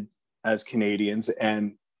added as Canadians,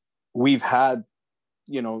 and we've had,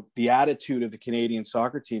 the attitude of the Canadian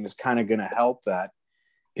soccer team is kind of going to help that,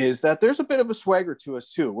 is that there's a bit of a swagger to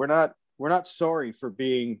us too. We're not sorry for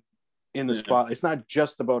being in the spot. It's not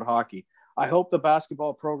just about hockey. I hope the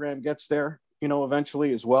basketball program gets there,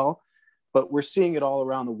 eventually as well. But we're seeing it all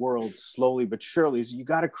around the world slowly but surely. So you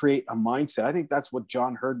got to create a mindset. I think that's what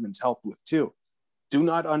John Herdman's helped with too. Do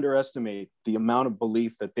not underestimate the amount of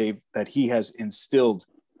belief that he has instilled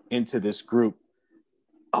into this group.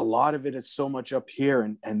 A lot of it is so much up here,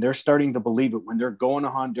 and they're starting to believe it when they're going to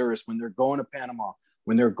Honduras, when they're going to Panama,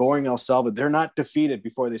 when they're going El Salvador. They're not defeated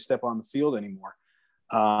before they step on the field anymore.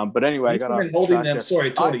 But anyway, I got off holding them.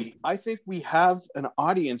 Sorry, Tony. I think we have an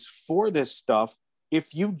audience for this stuff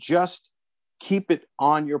if you just keep it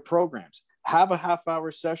on your programs. Have a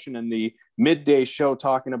half-hour session in the midday show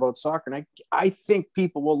talking about soccer, and I think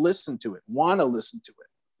people will listen to it, want to listen to it.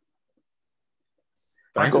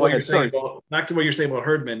 Back to what you're saying about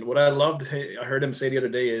Herdman. What I heard him say the other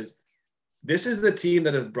day is, this is the team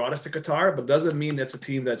that has brought us to Qatar, but doesn't mean that's a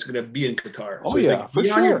team that's going to be in Qatar. Oh, so for be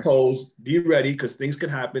sure. on your toes, be ready, because things can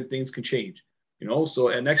happen, things can change. So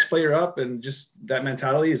a next player up, and just that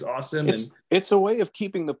mentality is awesome. It's a way of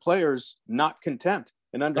keeping the players not content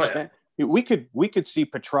and understand. Oh, yeah. We could see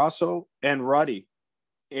Petrasso and Roddy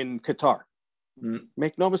in Qatar. Mm-hmm.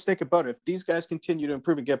 Make no mistake about it. If these guys continue to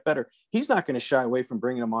improve and get better, he's not going to shy away from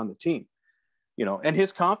bringing them on the team. And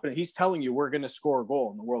his confidence, he's telling you we're going to score a goal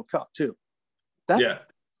in the World Cup too.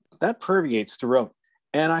 That permeates throughout.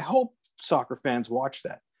 And I hope soccer fans watch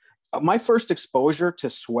that. My first exposure to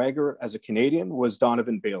swagger as a Canadian was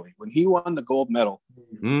Donovan Bailey. When he won the gold medal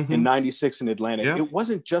in 96 in Atlanta, it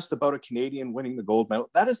wasn't just about a Canadian winning the gold medal.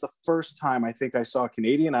 That is the first time I think I saw a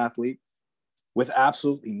Canadian athlete with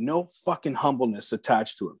absolutely no fucking humbleness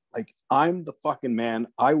attached to him. Like, I'm the fucking man.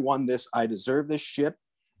 I won this. I deserve this shit.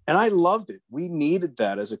 And I loved it. We needed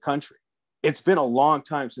that as a country. It's been a long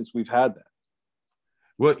time since we've had that.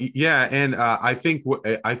 Well, yeah, and I think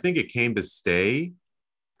it came to stay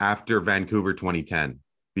after Vancouver 2010,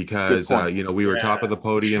 because we were top of the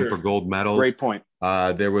podium for gold medals. Great point.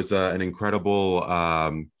 There was an incredible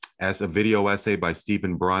a video essay by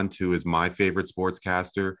Stephen Brunt, who is my favorite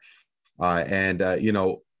sportscaster, I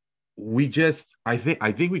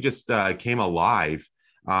think we just came alive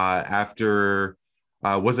after.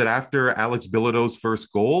 Was it after Alex Bilodeau's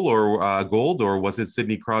first goal or gold, or was it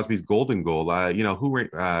Sidney Crosby's golden goal?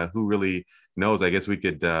 Who really knows? I guess we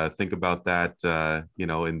could think about that,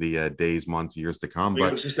 in the days, months, years to come. Yeah,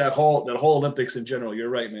 But it's just that whole Olympics in general. You're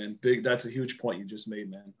right, man. Big. That's a huge point you just made,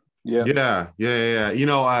 man. Yeah.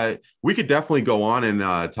 We could definitely go on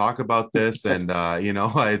and talk about this, and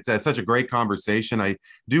it's such a great conversation. I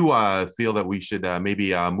do feel that we should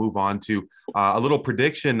maybe move on to a little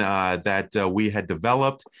prediction that we had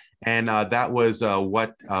developed, and that was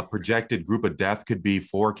what projected group of death could be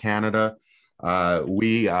for Canada.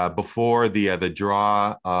 We before the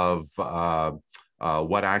draw of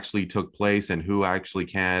what actually took place and who actually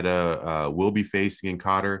Canada will be facing in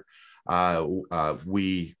Qatar.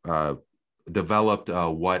 We developed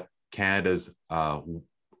what Canada's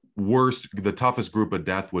the toughest group of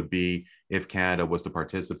death would be if Canada was to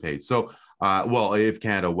participate. So, if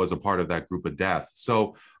Canada was a part of that group of death.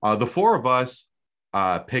 So the four of us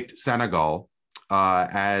picked Senegal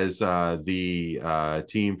as the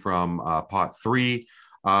team from pot 3,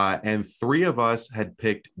 and 3 of us had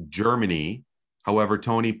picked Germany. However,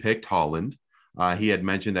 Tony picked Holland. He had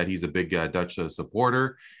mentioned that he's a big Dutch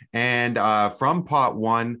supporter. And from pot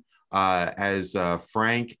 1, as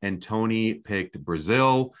Frank and Tony picked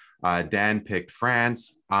Brazil, Dan picked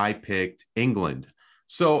France, I picked England.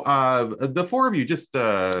 So the four of you, just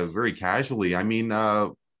very casually, I mean,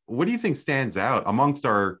 what do you think stands out amongst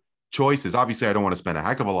our choices? Obviously, I don't want to spend a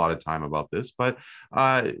heck of a lot of time about this, but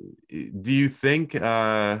do you think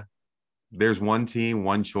there's one team,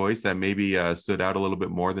 one choice that maybe stood out a little bit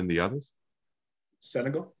more than the others?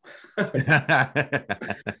 Senegal.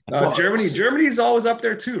 Germany's always up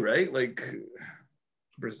there too, right? Like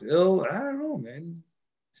Brazil, I don't know, man.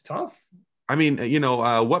 It's tough. I mean,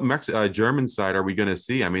 what German side are we going to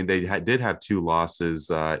see? I mean, they did have 2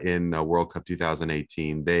 losses in World Cup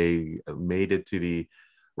 2018. They made it to the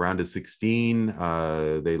round of 16.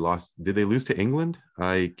 They lost. Did they lose to England?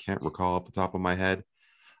 I can't recall off the top of my head.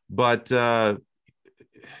 But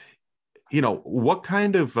what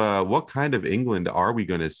kind of England are we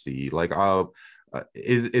going to see? Like,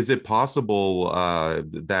 is it possible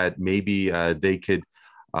that maybe they could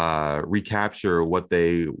recapture what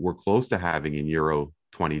they were close to having in Euro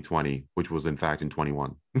 2020, which was in fact in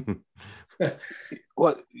 21?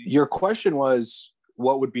 Well, your question was,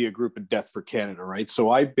 what would be a group of death for Canada, right? So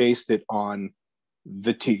I based it on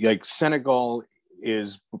the team. Like Senegal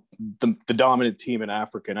is the dominant team in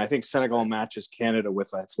Africa. And I think Senegal matches Canada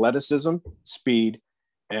with athleticism, speed,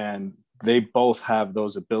 and they both have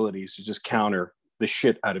those abilities to just counter the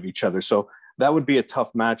shit out of each other. So that would be a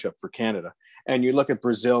tough matchup for Canada. And you look at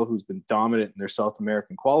Brazil, who's been dominant in their South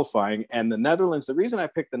American qualifying, and the Netherlands. The reason I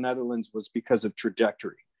picked the Netherlands was because of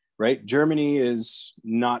trajectory, right? Germany is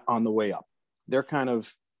not on the way up. They're kind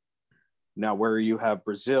of now where you have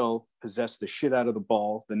Brazil possess the shit out of the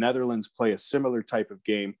ball. The Netherlands play a similar type of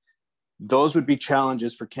game. Those would be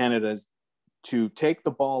challenges for Canada to take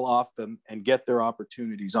the ball off them and get their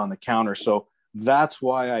opportunities on the counter. So that's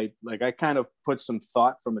why I kind of put some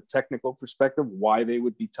thought from a technical perspective, why they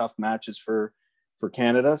would be tough matches for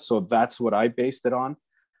Canada. So that's what I based it on.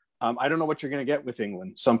 I don't know what you're going to get with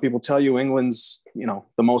England. Some people tell you England's,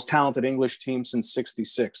 the most talented English team since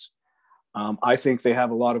 '66. I think they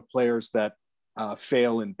have a lot of players that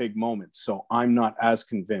fail in big moments. So I'm not as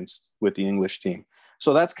convinced with the English team.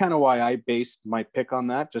 So that's kind of why I based my pick on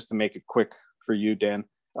that, just to make it quick for you, Dan.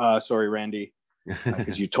 Sorry, Randy,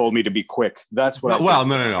 because you told me to be quick. That's what. No.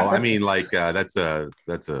 I mean, like that's a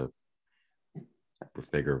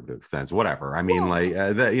figurative sense. Whatever. I mean,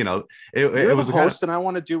 it was a host, and I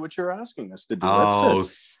want to do what you're asking us to do. Oh,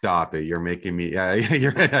 stop it! You're making me.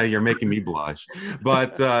 You're making me blush.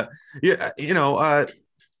 But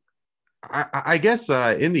I guess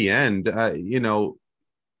in the end,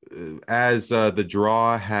 as the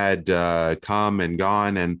draw had come and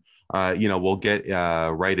gone, and we'll get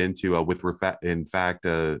right into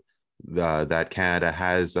that Canada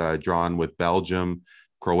has drawn with Belgium,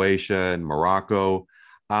 Croatia, and Morocco.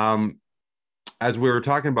 As we were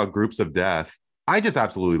talking about groups of death, I just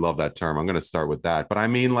absolutely love that term. I'm going to start with that. But I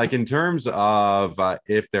mean, like in terms of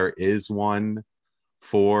if there is one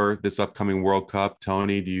for this upcoming World Cup,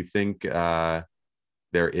 Tony, do you think there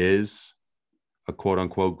is a quote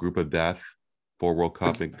unquote group of death for World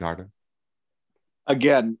Cup in Qatar?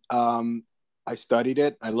 Again, I studied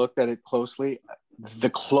it. I looked at it closely. The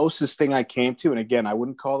closest thing I came to, and again, I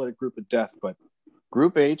wouldn't call it a group of death, but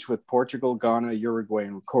Group H with Portugal, Ghana, Uruguay,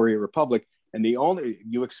 and Korea Republic. And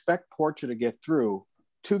you expect Portugal to get through,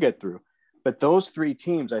 but those 3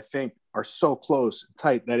 teams, I think, are so close,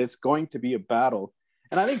 tight, that it's going to be a battle.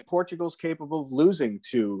 And I think Portugal's capable of losing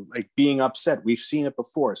to, like, being upset. We've seen it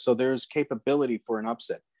before. So there's capability for an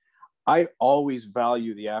upset. I always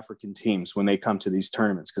value the African teams when they come to these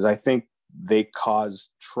tournaments, because I think they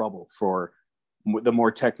cause trouble for the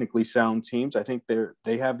more technically sound teams. I think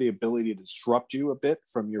they have the ability to disrupt you a bit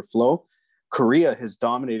from your flow. Korea has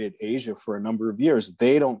dominated Asia for a number of years.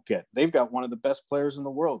 They've got one of the best players in the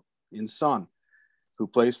world in Son, who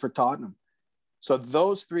plays for Tottenham. So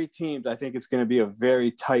those three teams, I think it's going to be a very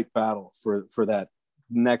tight battle for that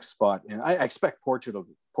next spot. And I expect Portugal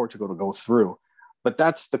to go through, but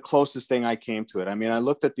that's the closest thing I came to it. I mean, I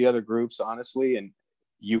looked at the other groups, honestly, and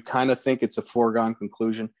you kind of think it's a foregone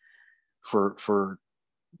conclusion for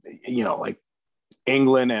like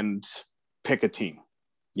England, and pick a team.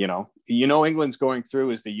 England's going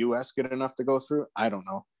through. Is the US good enough to go through? I don't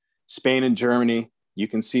know. Spain and Germany, you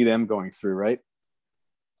can see them going through, right?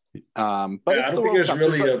 But it's the World Cup.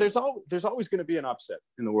 There's always going to be an upset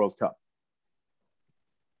in the World Cup.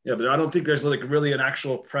 Yeah, but I don't think there's like really an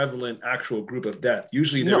actual prevalent group of death.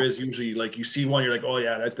 Usually there is. Usually, like you see one, you're like, oh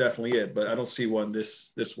yeah, that's definitely it. But I don't see one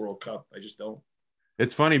this World Cup. I just don't.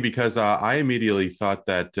 It's funny because I immediately thought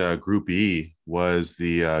that Group E was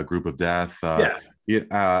the group of death.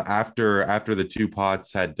 After the two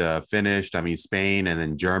pots had finished, I mean, Spain and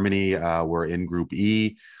then Germany were in Group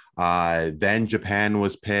E. Then Japan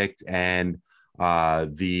was picked, and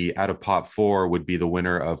the out of pot four would be the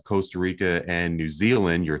winner of Costa Rica and New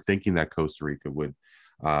Zealand. You're thinking that Costa Rica would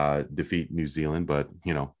defeat New Zealand, but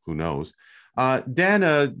who knows?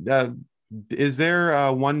 Dan, is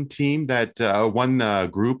there one team one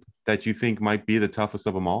group that you think might be the toughest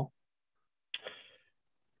of them all?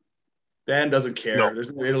 Dan doesn't care. No. There's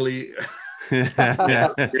no Italy.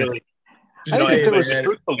 Really.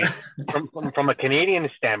 Truthfully, from a Canadian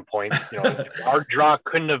standpoint, our draw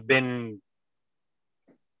couldn't have been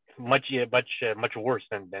much worse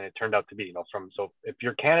than it turned out to be. So if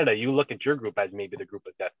you're Canada, you look at your group as maybe the group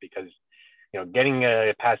of death, because getting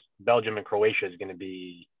past Belgium and Croatia is going to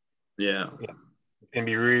be it's going to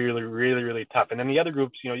be really, really, really tough. And then the other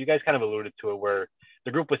groups, you guys kind of alluded to it, where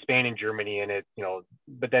the group with Spain and Germany in it,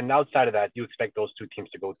 but then outside of that, you expect those two teams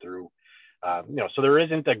to go through. So there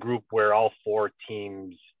isn't a group where all four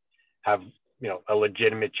teams have, a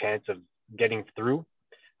legitimate chance of getting through.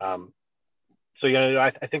 So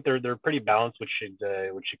I think they're pretty balanced, which should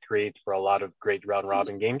create for a lot of great round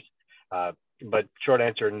robin games. But short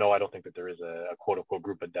answer, no, I don't think that there is a quote unquote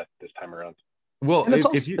group of death this time around. Well,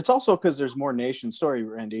 it's also because there's more nations. Sorry,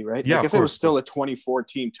 Randy, right? Yeah. Like if it was still a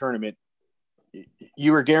 24-team tournament,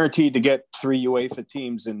 you were guaranteed to get 3 UEFA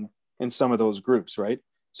teams in some of those groups, right?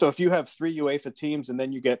 So if you have 3 UEFA teams and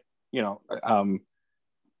then you get,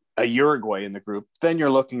 a Uruguay in the group, then you're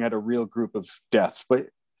looking at a real group of death. But,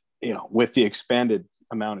 with the expanded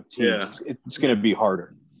amount of teams, it's going to be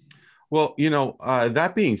harder. Well,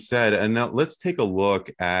 that being said, and now let's take a look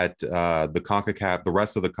at the CONCACAF, the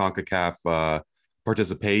rest of the CONCACAF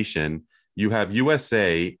participation. You have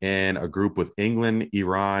USA in a group with England,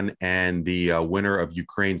 Iran, and the winner of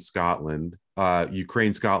Ukraine, Scotland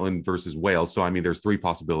versus Wales. So, I mean, there's 3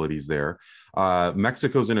 possibilities there.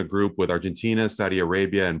 Mexico's in a group with Argentina, Saudi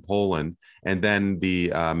Arabia, and Poland. And then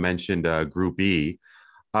the mentioned Group E.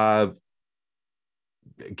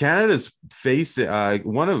 Canada's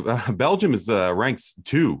Belgium is ranks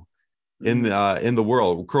 2 in the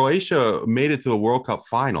world. Croatia made it to the World Cup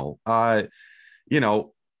final.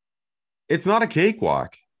 It's not a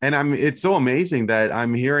cakewalk, and it's so amazing that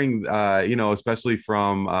I'm hearing, especially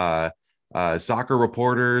from soccer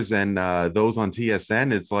reporters and those on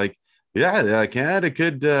TSN. It's like,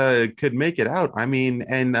 Canada could make it out. I mean,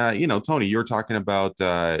 and Tony, you were talking about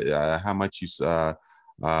how much you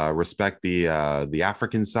respect the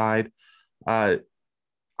African side. I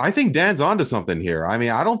think Dan's onto something here. I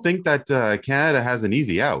mean, I don't think that Canada has an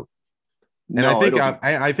easy out. And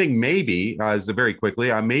I think maybe, very quickly,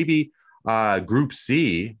 maybe Group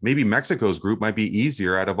C, maybe Mexico's group might be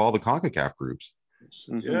easier out of all the CONCACAF groups.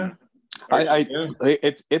 Yeah.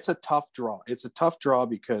 It's a tough draw. It's a tough draw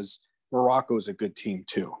because Morocco is a good team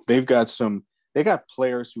too. They got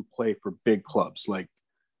players who play for big clubs. Like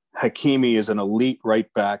Hakimi is an elite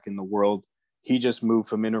right back in the world. He just moved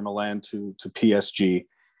from Inter Milan to PSG.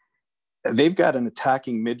 They've got an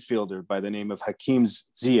attacking midfielder by the name of Hakim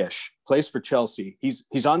Ziyech, plays for Chelsea.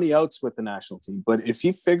 He's on the outs with the national team, but if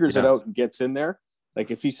he figures it out and gets in there,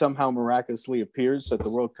 like if he somehow miraculously appears at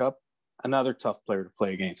the World Cup, another tough player to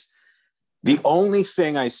play against. The only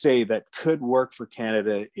thing I say that could work for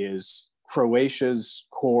Canada is Croatia's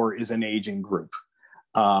core is an aging group.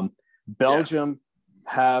 Belgium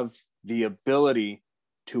have the ability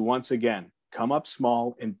to once again come up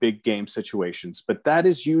small in big game situations, but that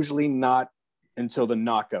is usually not until the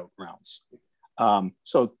knockout rounds.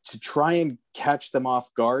 So to try and catch them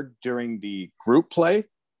off guard during the group play,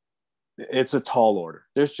 it's a tall order.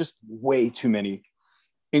 There's just way too many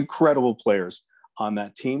incredible players on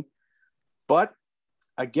that team. But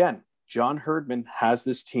again, John Herdman has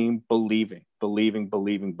this team believing.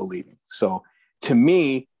 So to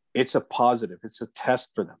me, it's a positive. It's a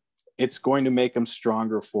test for them. It's going to make them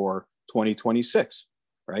stronger for 2026,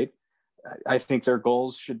 right? I think their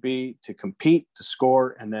goals should be to compete, to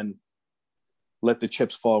score, and then let the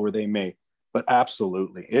chips fall where they may. But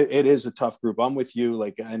absolutely, it is a tough group. I'm with you.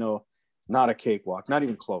 Like, I know it's not a cakewalk, not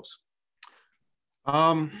even close.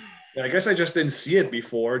 I guess I just didn't see it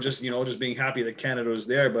before. Just being happy that Canada was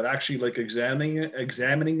there, but actually, like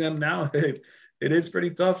examining them now, it is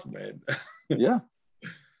pretty tough, man. Yeah.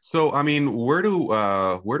 So, I mean, where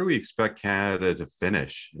do we expect Canada to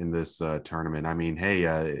finish in this tournament? I mean,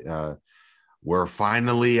 hey, we're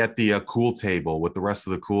finally at the cool table with the rest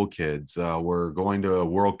of the cool kids. We're going to a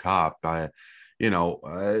World Cup. Dano,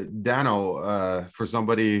 for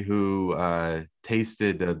somebody who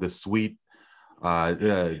tasted the sweet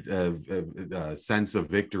sense of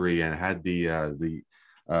victory and had the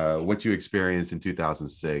what you experienced in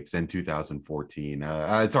 2006 and 2014,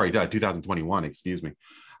 2021, excuse me.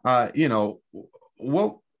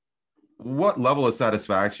 What level of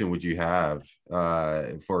satisfaction would you have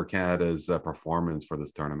for Canada's performance for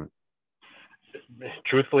this tournament?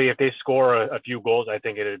 Truthfully, if they score a few goals, I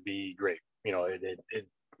think it'd be great.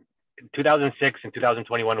 2006 and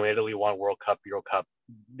 2021, when Italy won World Cup, Euro Cup,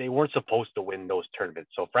 they weren't supposed to win those tournaments.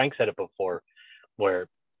 So Frank said it before, where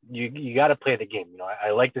you got to play the game. I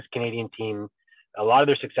like this Canadian team. A lot of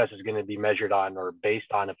their success is going to be measured on or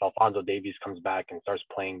based on if Alphonso Davies comes back and starts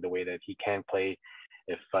playing the way that he can play.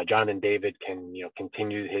 If Jonathan David can,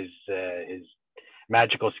 continue his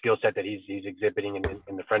magical skill set that he's exhibiting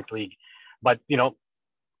in the French league. But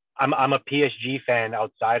I'm a PSG fan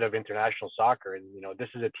outside of international soccer, and this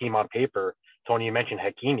is a team on paper. Tony, you mentioned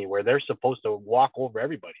Hakimi, where they're supposed to walk over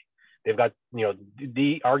everybody. They've got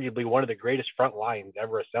arguably one of the greatest front lines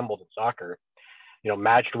ever assembled in soccer.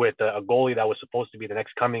 Matched with a goalie that was supposed to be the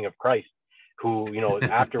next coming of Christ, who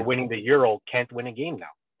after winning the Euro can't win a game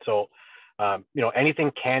now. So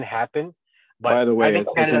anything can happen. But by the way,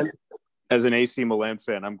 as an AC Milan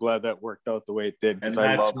fan, I'm glad that worked out the way it did, because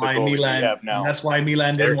I love the goalie we have now. And that's why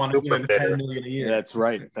Milan didn't want to give him $10 million a year. That's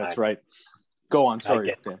right. Go on.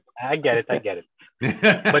 Sorry. I get it.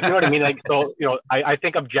 But you know what I mean? Like, so, I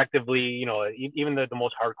think objectively, even the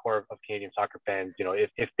most hardcore of Canadian soccer fans,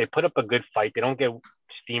 if they put up a good fight, they don't get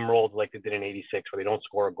steamrolled like they did in '86, where they don't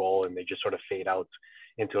score a goal and they just sort of fade out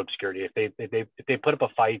into obscurity. If they put up a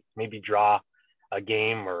fight, maybe draw a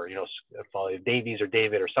game, or if Davies or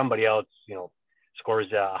David or somebody else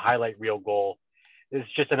scores a highlight reel goal, it's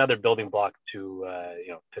just another building block to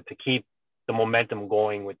keep the momentum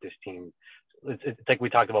going with this team. It's like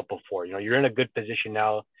we talked about before. You're in a good position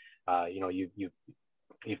now.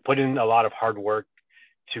 You've put in a lot of hard work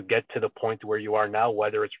to get to the point where you are now,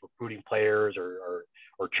 whether it's recruiting players or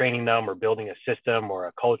training them or building a system or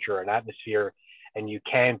a culture or an atmosphere, and you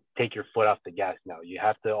can't take your foot off the gas now. You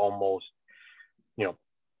have to almost, you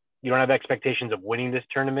don't have expectations of winning this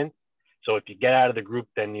tournament. So if you get out of the group,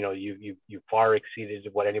 then you far exceeded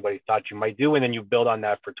what anybody thought you might do, and then you build on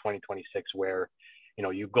that for 2026, where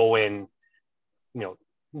you go in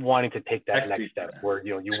wanting to take that next step, where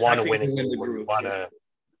you want to win it, where you want to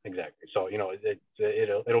exactly. So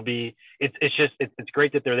it's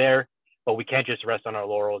great that they're there, but we can't just rest on our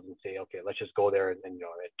laurels and say, okay, let's just go there and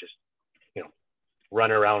run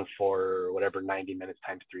around for whatever 90 minutes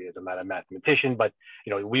times 3 is. I'm not a mathematician, but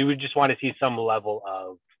we would just want to see some level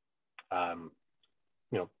of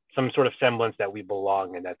some sort of semblance that we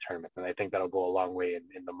belong in that tournament, and I think that'll go a long way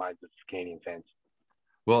in the minds of Canadian fans.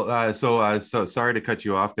 Well, so sorry to cut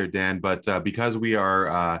you off there, Dan, but because we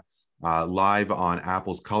are live on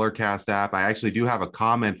Apple's Colorcast app, I actually do have a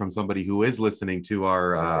comment from somebody who is listening to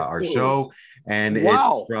our show, and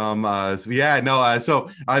it's from so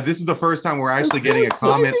this is the first time we're actually getting a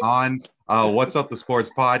comment on What's Up the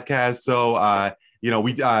Sports podcast. So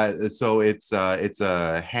so it's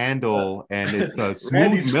a handle, and it's a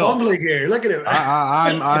smooth milk. Here. Look at it.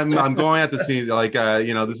 I'm going at the scene like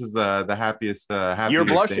this is the happiest. You're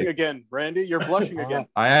blushing again, Randy. You're blushing again.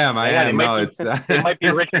 I am. It might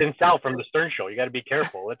be Rich and Sal from the Stern Show. You got to be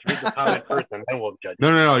careful. Let's read the comment first, and then we'll judge.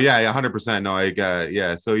 No. Yeah, 100%.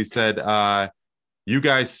 No, So he said, "You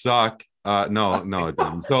guys suck." No, it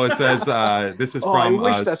didn't. So it says, this is from. I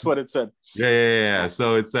wish that's what it said. Yeah.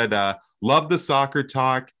 So it said, love the soccer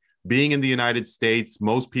talk. Being in the United States,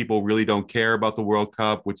 most people really don't care about the World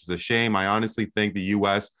Cup, which is a shame. I honestly think the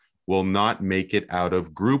U.S. will not make it out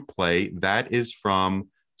of group play. That is from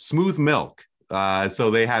Smooth Milk.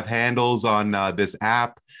 So they have handles on this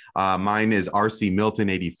app. Mine is RC Milton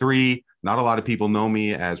 83. Not a lot of people know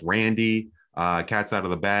me as Randy. Cat's out of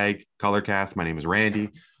the bag. Colorcast. My name is Randy.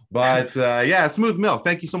 But yeah, Smooth Milk.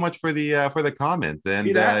 Thank you so much for the comment. And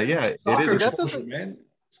yeah, it is. That doesn't, man.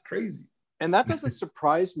 It's crazy. And that doesn't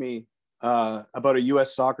surprise me about a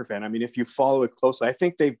U.S. soccer fan. I mean, if you follow it closely, I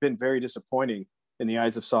think they've been very disappointing in the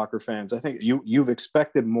eyes of soccer fans. I think you've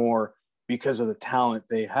expected more because of the talent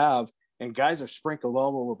they have, and guys are sprinkled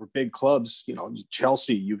all over big clubs. You know,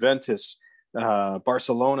 Chelsea, Juventus,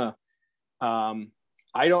 Barcelona.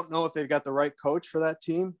 I don't know if they've got the right coach for that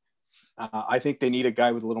team. I think they need a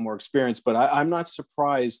guy with a little more experience, but I'm not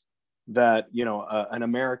surprised that, you know, an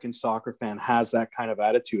American soccer fan has that kind of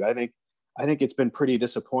attitude. I think it's been pretty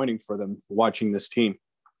disappointing for them watching this team.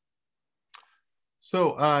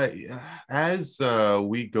 So as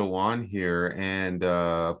we go on here, and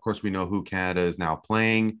of course we know who Canada is now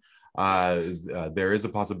playing, there is a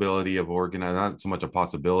possibility of not so much a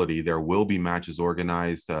possibility, there will be matches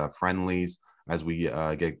organized, friendlies, as we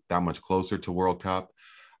get that much closer to World Cup.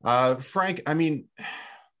 Frank, I mean,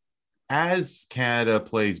 as Canada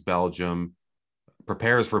plays Belgium,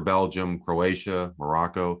 prepares for Belgium, Croatia,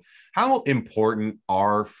 Morocco, how important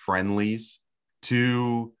are friendlies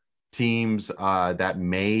to teams that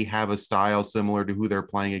may have a style similar to who they're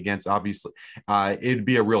playing against? Obviously, it'd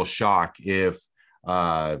be a real shock if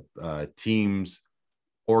teams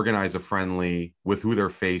organize a friendly with who they're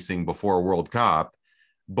facing before a World Cup.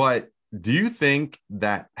 But do you think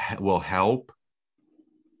that will help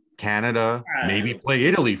Canada maybe play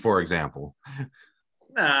Italy, for example?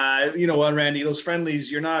 Nah, you know what, Randy, those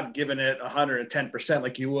friendlies, you're not giving it 110%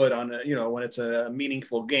 like you would on when it's a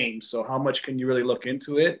meaningful game. So how much can you really look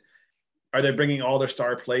into it? Are they bringing all their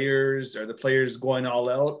star players? Are the players going all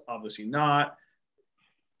out? Obviously not.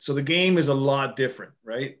 So the game is a lot different,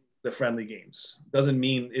 right? The friendly games doesn't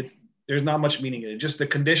mean it. There's not much meaning in it. Just the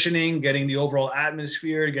conditioning, getting the overall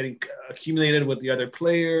atmosphere, getting accumulated with the other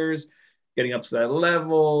players, getting up to that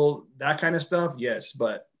level, that kind of stuff. Yes,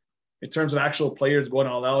 but in terms of actual players going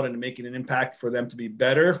all out and making an impact for them to be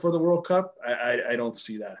better for the World Cup, I don't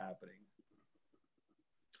see that happening.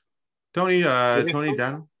 Tony,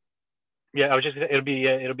 Dan? Yeah, I was just it'll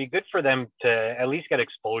be good for them to at least get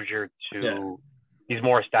exposure to these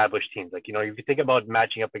more established teams. Like, you know, if you think about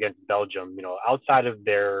matching up against Belgium, you know, outside of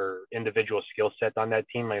their individual skill set on that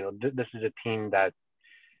team, you know, this is a team that,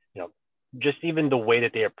 you know, just even the way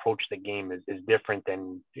that they approach the game is different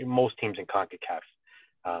than most teams in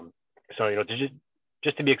CONCACAF. So, you know,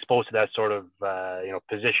 just to be exposed to that sort of,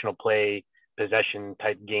 positional play, possession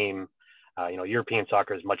type game, European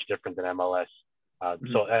soccer is much different than MLS.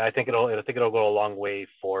 So I think it'll go a long way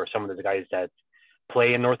for some of the guys that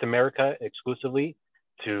play in North America exclusively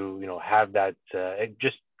to, you know, have that,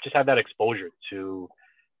 just have that exposure to.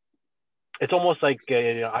 It's almost like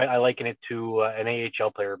I liken it to an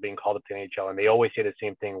AHL player being called up to NHL, and they always say the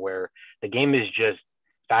same thing where the game is just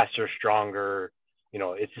faster, stronger. You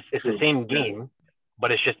know, it's the same game,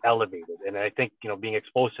 but it's just elevated. And I think, you know, being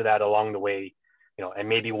exposed to that along the way, you know, and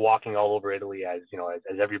maybe walking all over Italy as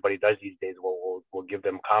everybody does these days will give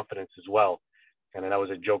them confidence as well. And then that was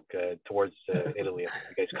a joke towards Italy. If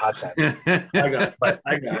you guys caught that.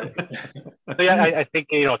 I got it. So yeah, I think,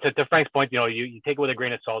 you know, to Frank's point, you know, you take it with a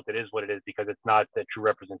grain of salt. It is what it is because it's not the true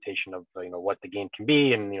representation of, you know, what the game can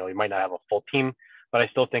be. And, you know, you might not have a full team, but I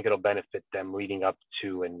still think it'll benefit them leading up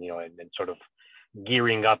to and sort of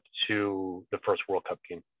gearing up to the first World Cup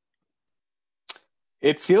game.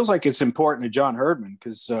 It feels like it's important to John Herdman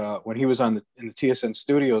because when he was in the TSN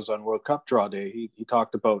studios on World Cup Draw Day, he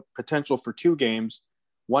talked about potential for 2 games,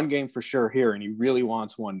 1 game for sure here, and he really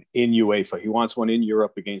wants one in UEFA. He wants one in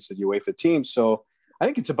Europe against the UEFA team. So I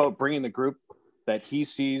think it's about bringing the group that he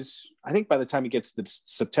sees. I think by the time he gets to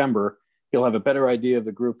September, he'll have a better idea of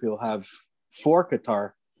the group he'll have for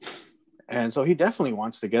Qatar. And so he definitely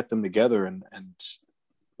wants to get them together. And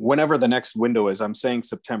whenever the next window is, I'm saying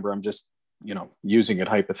September, I'm just, you know, using it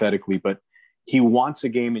hypothetically, but he wants a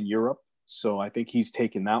game in Europe. So I think he's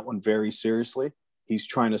taken that one very seriously. He's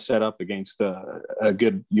trying to set up against a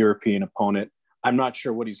good European opponent. I'm not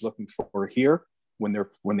sure what he's looking for here when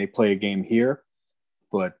they play a game here,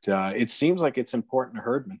 but it seems like it's important to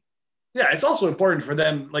Herdman. Yeah, it's also important for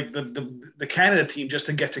them, like the Canada team, just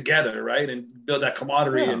to get together, right, and build that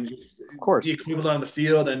camaraderie and of course be equivalent on the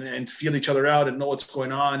field and feel each other out and know what's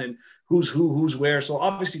going on and who's where. So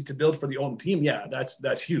obviously, to build for the own team, yeah,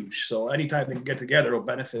 that's huge. So anytime they can get together, will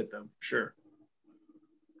benefit them for sure.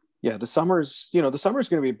 Yeah, the summer's going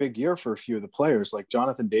to be a big year for a few of the players. Like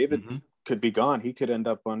Jonathan David could be gone; he could end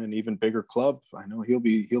up on an even bigger club. I know he'll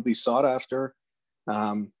be sought after.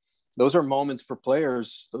 those are moments for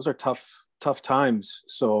players. Those are tough times.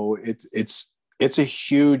 So it's a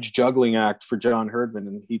huge juggling act for John Herdman.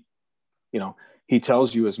 And he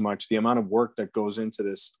tells you as much. The amount of work that goes into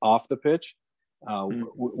this off the pitch,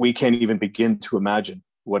 we can't even begin to imagine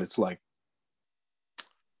what it's like.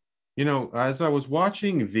 As I was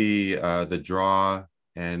watching the draw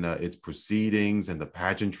and its proceedings and the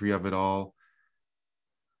pageantry of it all,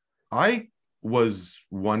 I was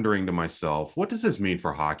wondering to myself, what does this mean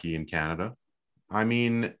for hockey in Canada? I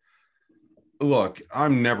mean, look,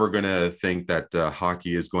 I'm never going to think that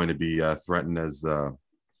hockey is going to be threatened as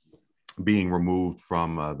being removed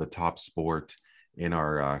from the top sport in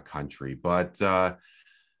our country. But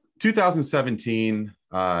 2017,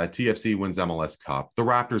 TFC wins MLS Cup. The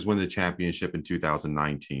Raptors win the championship in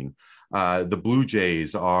 2019. The Blue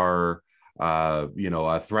Jays are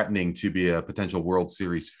threatening to be a potential World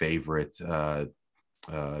Series favorite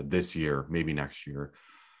this year, maybe next year.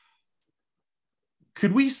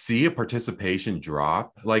 Could we see a participation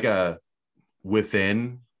drop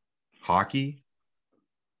within hockey?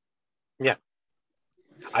 Yeah.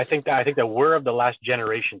 I think that we're of the last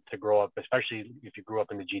generation to grow up, especially if you grew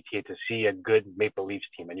up in the GTA, to see a good Maple Leafs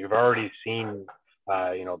team. And you've already seen,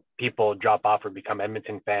 people drop off or become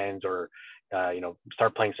Edmonton fans or,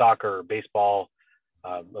 start playing soccer or baseball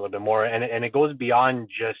a little bit more. And it goes beyond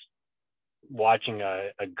just watching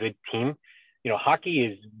a good team. Hockey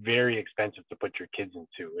is very expensive to put your kids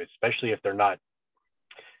into, especially if they're not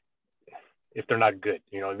good.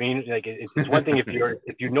 I mean, like it's one thing if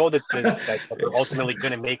you know that they're ultimately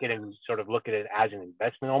going to make it and sort of look at it as an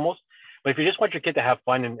investment almost. But if you just want your kid to have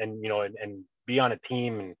fun and be on a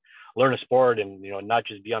team and learn a sport and not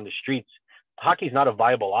just be on the streets, hockey is not a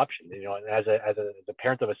viable option. As a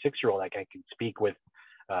parent of a 6-year-old, I can speak with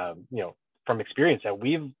from experience that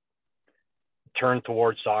we've turned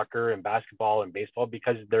towards soccer and basketball and baseball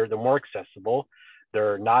because they're more accessible.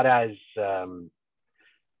 They're not as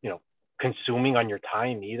consuming on your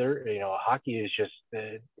time either. Hockey is just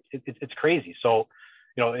it's crazy. So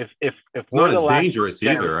if we're not as dangerous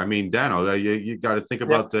either. I mean, Dano, you got to think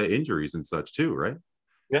about the injuries and such too, right?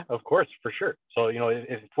 Yeah, of course, for sure. So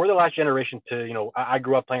if we're the last generation to I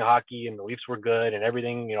grew up playing hockey and the Leafs were good and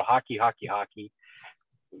everything, hockey.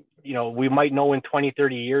 We might know in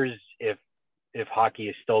 20-30 years if hockey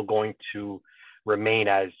is still going to remain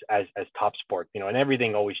as top sport, and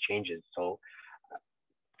everything always changes. So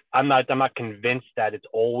I'm not convinced that it's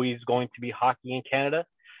always going to be hockey in Canada,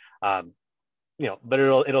 but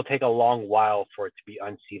it'll take a long while for it to be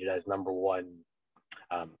unseated as number one.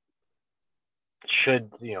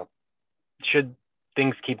 Should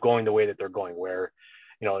things keep going the way that they're going, where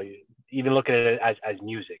even looking at it as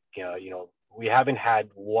music, we haven't had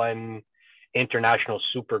one international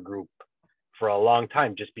super group for a long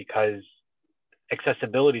time, just because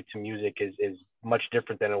accessibility to music is much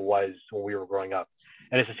different than it was when we were growing up.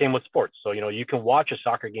 And it's the same with sports. So, you can watch a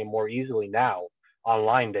soccer game more easily now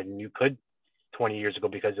online than you could 20 years ago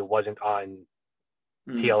because it wasn't on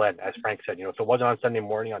TLN, as Frank said. If it wasn't on Sunday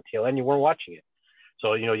morning on TLN, you weren't watching it.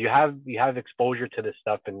 So, you have exposure to this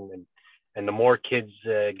stuff, and the more kids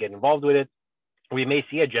get involved with it, we may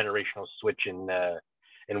see a generational switch in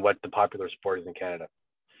what the popular sport is in Canada.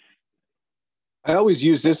 I always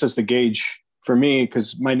use this as the gauge for me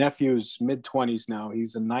because my nephew's mid-20s now.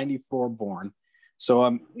 He's a 94 born. So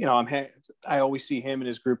I always see him and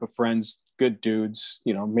his group of friends, good dudes,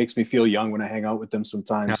 makes me feel young when I hang out with them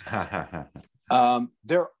sometimes.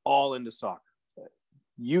 They're all into soccer.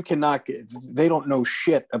 They don't know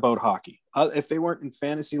shit about hockey. If they weren't in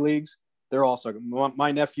fantasy leagues, they're all soccer.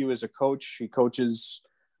 My nephew is a coach. He coaches,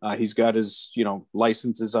 he's got his,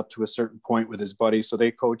 licenses up to a certain point with his buddies. So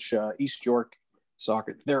they coach East York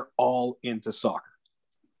soccer. They're all into soccer,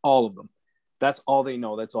 all of them. That's all they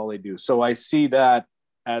know. That's all they do. So I see that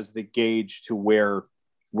as the gauge to where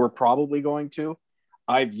we're probably going to.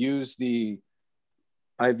 I've used the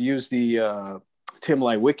Tim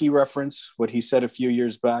Lywicki reference, what he said a few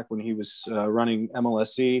years back when he was running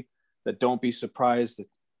MLSE, that don't be surprised that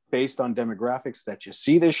based on demographics that you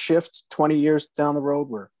see this shift 20 years down the road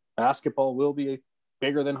where basketball will be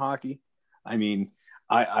bigger than hockey. I mean,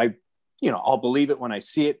 I'll believe it when I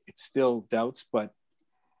see it. It's still doubts, but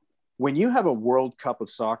when you have a World Cup of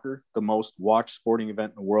soccer, the most watched sporting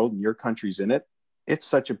event in the world, and your country's in it, it's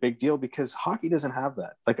such a big deal because hockey doesn't have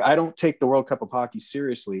that. Like, I don't take the World Cup of hockey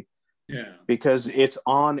seriously because it's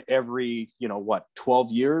on every,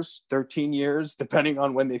 12 years, 13 years, depending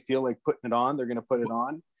on when they feel like putting it on, they're going to put it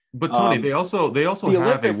on. But Tony, they also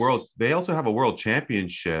have a world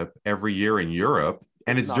championship every year in Europe,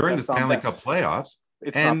 and it's during the Stanley Cup playoffs.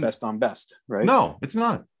 It's not best on best, right? No, it's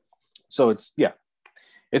not. So it's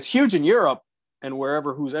It's huge in Europe and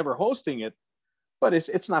wherever who's ever hosting it, but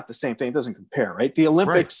it's not the same thing. It doesn't compare, right? The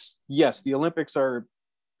Olympics, right. Yes, the Olympics are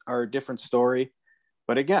a different story.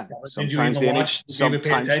 But again, sometimes did you even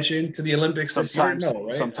pay attention to the Olympics this year? No,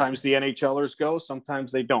 right? Sometimes the NHLers go,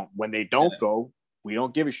 sometimes they don't. When they don't go, we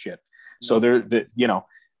don't give a shit. So and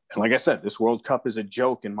like I said, this World Cup is a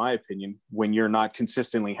joke, in my opinion, when you're not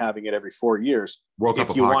consistently having it every 4 years. World Cup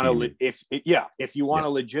of hockey. If you want to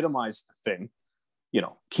legitimize the thing,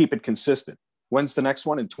 keep it consistent. When's the next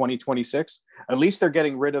one? In 2026? At least they're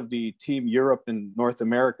getting rid of the Team Europe and North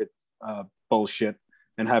America bullshit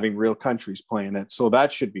and having real countries playing it. So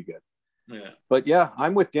that should be good. Yeah. But yeah,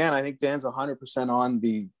 I'm with Dan. I think Dan's 100% on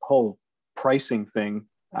the whole pricing thing.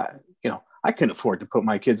 I couldn't afford to put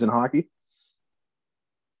my kids in hockey.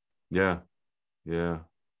 Yeah.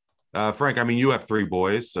 Frank, I mean, you have 3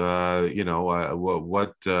 boys.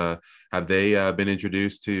 What have they been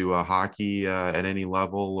introduced to hockey at any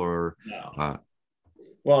level or? No.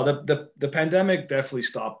 Well, the pandemic definitely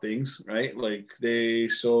stopped things, right?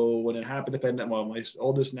 So when it happened, my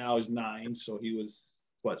oldest now is 9. So he was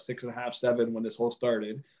 6.5, 7 when this whole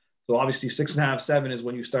started. So obviously 6.5, 7 is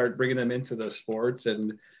when you start bringing them into the sports.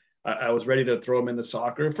 And I was ready to throw them into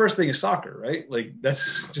soccer. First thing is soccer, right?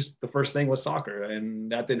 That's just the first thing was soccer.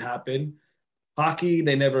 And that didn't happen. Hockey,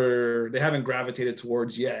 they haven't gravitated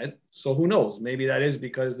towards yet. So who knows? Maybe that is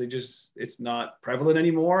because it's not prevalent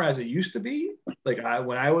anymore as it used to be. When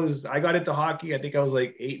I got into hockey, I think I was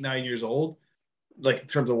 8, 9 years old, in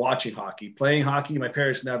terms of watching hockey. Playing hockey, my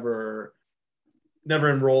parents never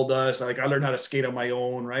enrolled us. I learned how to skate on my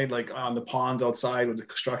own, right? On the ponds outside with the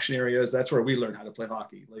construction areas. That's where we learned how to play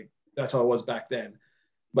hockey. That's how it was back then.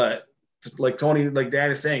 But Tony,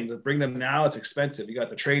 Dan is saying, to bring them now, it's expensive. You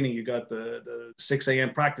got the training, you got the 6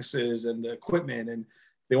 a.m. practices and the equipment, and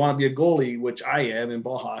they want to be a goalie, which I am in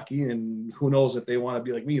ball hockey. And who knows if they want to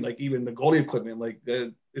be like me, even the goalie equipment,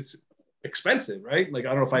 it's expensive, right? I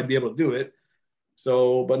don't know if I'd be able to do it.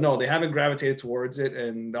 So, but no, they haven't gravitated towards it.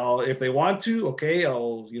 And if they want to, okay,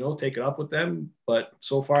 I'll, take it up with them. But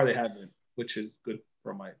so far they haven't, which is good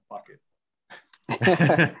for my pocket.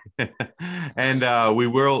 And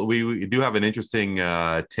we do have an interesting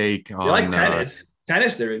take on tennis.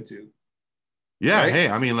 Tennis they're into. Yeah, right? Hey,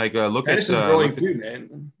 I mean, look tennis at is growing too,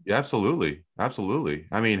 man. Yeah, absolutely.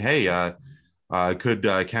 I mean, hey, could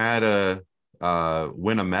Canada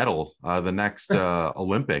win a medal the next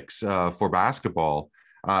Olympics for basketball?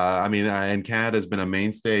 And Canada's been a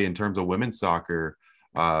mainstay in terms of women's soccer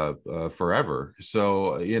forever.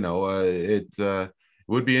 So it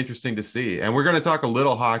would be interesting to see. And we're going to talk a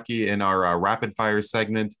little hockey in our rapid fire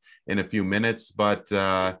segment in a few minutes. But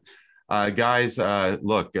guys,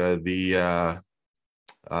 look, the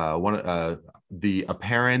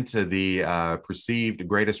perceived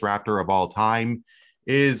greatest Raptor of all time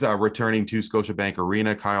is returning to Scotiabank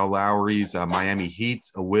Arena. Kyle Lowry's Miami Heat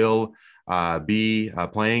will be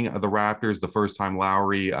playing the Raptors. The first time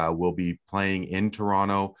Lowry will be playing in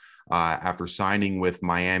Toronto after signing with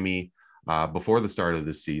Miami before the start of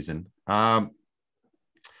the season.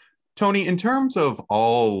 Tony, in terms of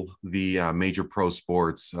all the major pro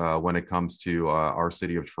sports when it comes to our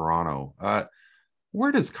city of Toronto,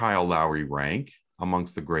 where does Kyle Lowry rank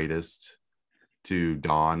amongst the greatest to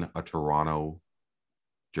don a Toronto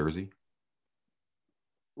jersey?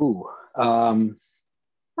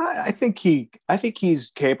 I think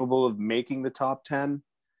he's capable of making the top 10.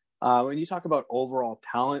 When you talk about overall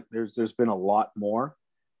talent, there's been a lot more,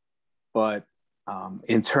 but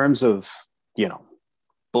in terms of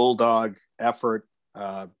bulldog effort,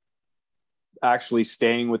 actually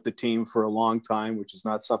staying with the team for a long time, which is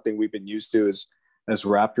not something we've been used to as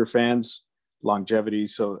Raptor fans, longevity.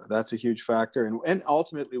 So that's a huge factor, and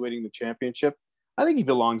ultimately winning the championship. I think he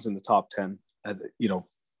belongs in the top 10.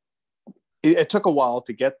 It took a while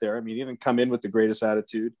to get there. I mean, he didn't come in with the greatest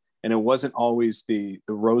attitude, and it wasn't always the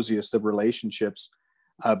rosiest of relationships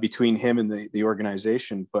between him and the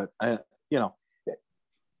organization. But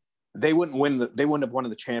they wouldn't have won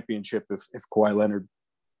the championship if Kawhi Leonard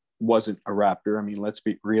wasn't a Raptor. I mean, let's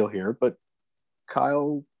be real here. But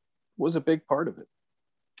Kyle was a big part of it.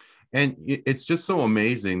 And it's just so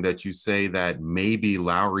amazing that you say that maybe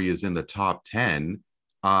Lowry is in the top 10.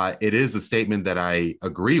 It is a statement that I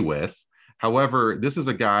agree with. However, this is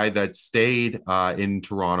a guy that stayed in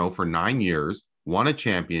Toronto for 9 years, won a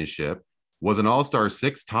championship, was an all-star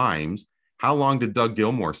 6 times. How long did Doug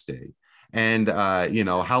Gilmour stay? And,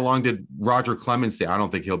 how long did Roger Clemens stay? I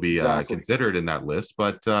don't think he'll be considered in that list,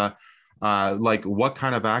 but what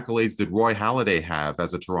kind of accolades did Roy Halladay have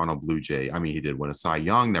as a Toronto Blue Jay? I mean, he did win a Cy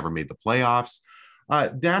Young, never made the playoffs.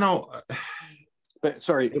 Dano, But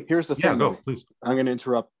sorry, here's the thing. Yeah, go, please. I'm going to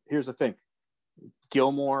interrupt. Here's the thing.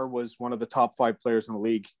 Gilmore was one of the top 5 players in the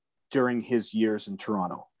league during his years in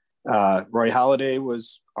Toronto. Roy Halladay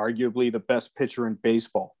was arguably the best pitcher in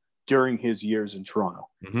baseball during his years in Toronto.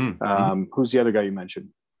 Who's the other guy you mentioned?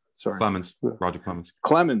 Sorry. Roger Clemens.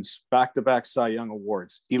 Clemens, back-to-back Cy Young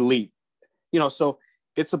awards, elite. So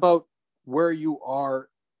it's about where you are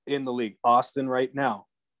in the league. Austin right now,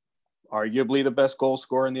 arguably the best goal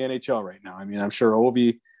scorer in the NHL right now. I mean, I'm sure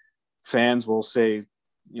Ovi fans will say,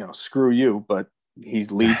 screw you, but he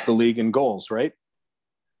leads the league in goals, right?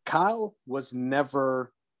 Kyle was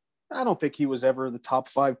never, I don't think he was ever the top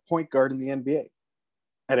 5 point guard in the NBA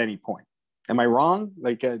at any point. Am I wrong?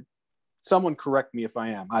 Like, someone correct me if I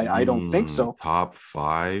am. I don't think so. Top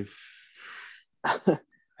 5?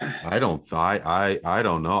 I don't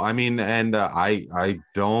know. I mean, and I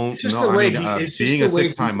don't know. I mean, being a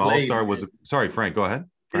 6-time All-Star was sorry, Frank, go ahead.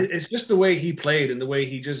 Frank. It's just the way he played and the way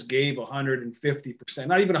he just gave 150%,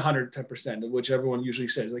 not even 110%, which everyone usually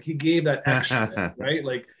says. Like, he gave that extra, right?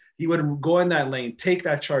 Like, he would go in that lane, take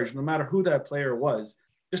that charge, no matter who that player was,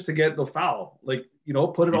 just to get the foul. Like,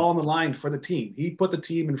 put it all on the line for the team. He put the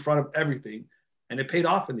team in front of everything, and it paid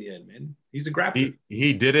off in the end, man. He's a grappler.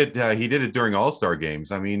 He did it. He did it during All-Star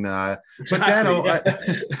games. I mean, exactly. But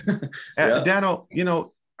Dano,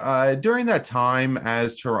 Dano, during that time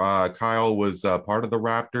as Kyle was part of the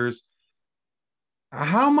Raptors,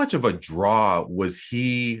 how much of a draw was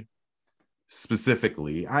he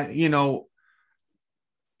specifically?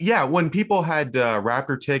 When people had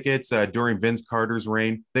Raptor tickets during Vince Carter's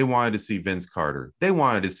reign, they wanted to see Vince Carter. They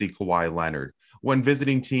wanted to see Kawhi Leonard. When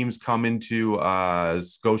visiting teams come into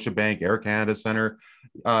Scotiabank Air Canada Center,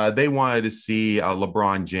 they wanted to see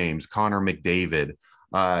LeBron James, Connor McDavid.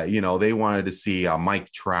 They wanted to see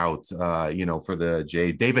Mike Trout, for the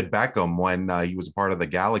Jays. David Beckham when he was a part of the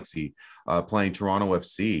Galaxy playing Toronto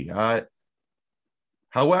FC.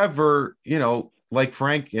 However, like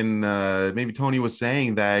Frank and maybe Tony was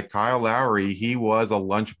saying, that Kyle Lowry, he was a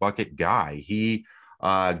lunch bucket guy. He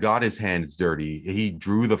got his hands dirty. He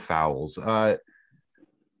drew the fouls,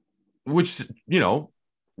 which,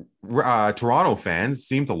 Toronto fans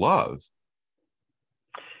seem to love.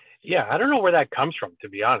 Yeah, I don't know where that comes from, to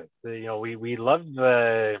be honest. We love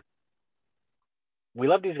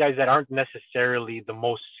these guys that aren't necessarily the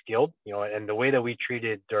most skilled, and the way that we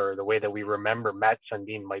treated, or the way that we remember Matt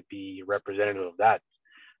Sundin might be representative of that.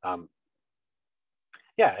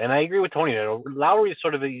 Yeah, and I agree with Tony. Lowry is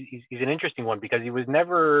sort of he's an interesting one because he was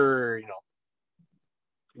never,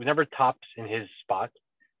 tops in his spot.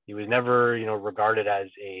 He was never, regarded as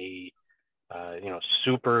a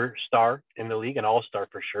superstar in the league, an all-star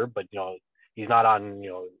for sure, but he's not on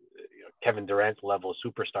Kevin Durant's level of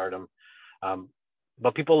superstardom.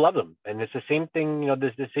 But people love him, and it's the same thing.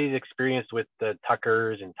 This city's experience with the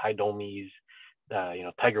Tuckers and Ty Domies,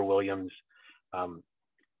 Tiger Williams. So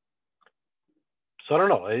I don't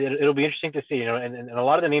know. It'll be interesting to see. And a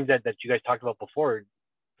lot of the names that you guys talked about before.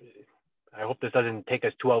 I hope this doesn't take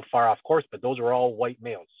us too far off course, but those were all white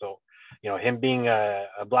males. So, him being a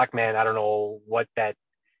black man, I don't know what that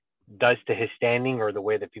does to his standing or the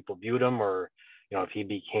way that people viewed him, or, if he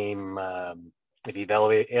became, if he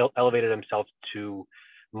elevated himself to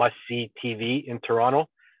must-see TV in Toronto.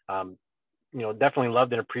 Definitely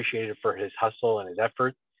loved and appreciated for his hustle and his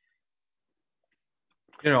effort.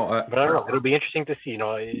 But I don't know. It'll be interesting to see.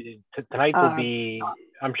 Tonight will be.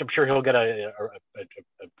 I'm sure he'll get a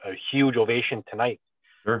huge ovation tonight.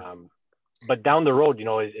 Sure. But down the road,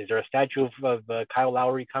 is there a statue of Kyle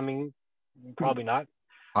Lowry coming? Probably not.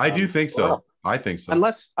 I do think so. I think so.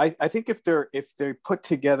 Unless I think if they put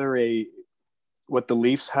together what the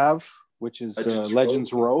Leafs have, which is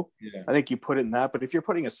Legends Row. Yeah. I think you put it in that. But if you're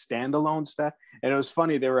putting a standalone stat, and it was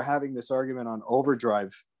funny, they were having this argument on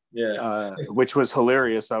Overdrive. Yeah, which was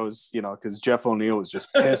hilarious. I was, because Jeff O'Neill was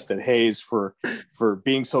just pissed at Hayes for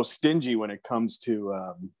being so stingy when it comes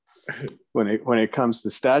to when it comes to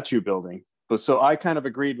statue building. But so I kind of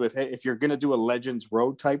agreed with, hey, if you're going to do a Legends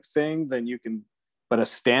Road type thing, then you can. But a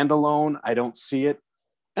standalone, I don't see it,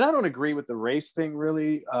 and I don't agree with the race thing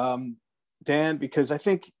really, Dan, because I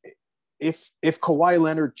think if Kawhi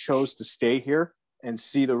Leonard chose to stay here and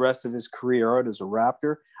see the rest of his career out as a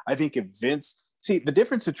Raptor, I think if Vince. See, the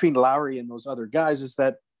difference between Lowry and those other guys is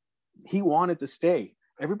that he wanted to stay.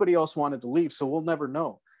 Everybody else wanted to leave, so we'll never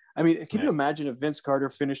know. I mean, can you imagine if Vince Carter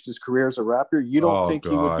finished his career as a Raptor? You don't think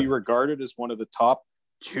he would be regarded as one of the top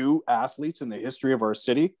 2 athletes in the history of our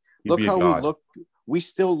city? Look how we look. We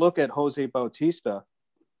still look at Jose Bautista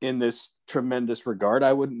in this tremendous regard.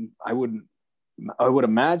 I would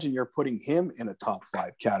imagine you're putting him in a top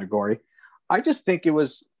 5 category. I just think it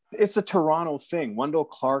was it's a Toronto thing. Wendell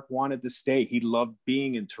Clark wanted to stay. He loved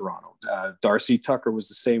being in Toronto. Darcy Tucker was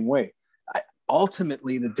the same way.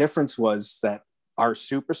 Ultimately, the difference was that our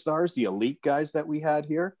superstars, the elite guys that we had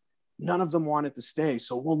here, none of them wanted to stay.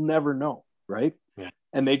 So we'll never know, right? Yeah.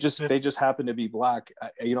 And they just happen to be black.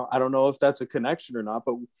 I don't know if that's a connection or not,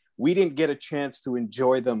 but we didn't get a chance to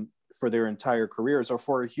enjoy them for their entire careers or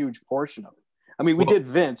for a huge portion of it. I mean, we did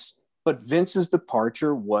Vince, but Vince's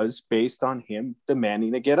departure was based on him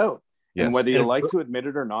demanding to get out. Yes. And whether you like to admit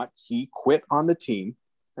it or not, he quit on the team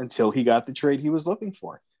until he got the trade he was looking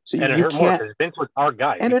for. So and it hurt more because Vince was our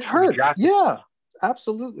guy. And it hurt. Yeah,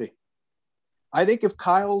 absolutely. I think if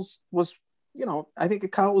Kyle's was, I think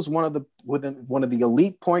if Kyle was one of the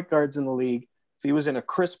elite point guards in the league, if he was in a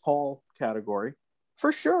Chris Paul category,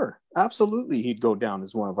 for sure, absolutely, he'd go down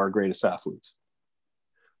as one of our greatest athletes.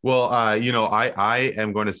 Well, I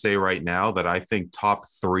am going to say right now that I think top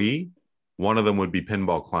 3, one of them would be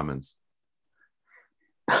Pinball Clemens.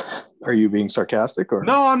 Are you being sarcastic or?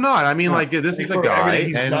 No, I'm not. I mean, this is a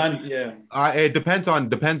guy, and it depends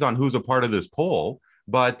on who's a part of this poll.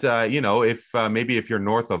 But if maybe if you're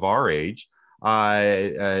north of our age, he's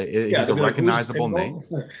a recognizable name.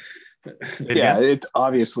 Yeah, it's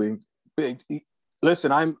obviously.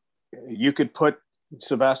 Listen, you could put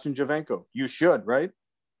Sebastian Javenko. You should, right?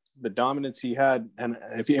 The dominance he had. And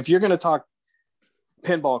if you're going to talk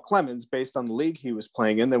Pinball Clemens based on the league he was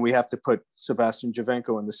playing in, then we have to put Sebastian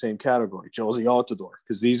Javenko in the same category, Josie Altidore,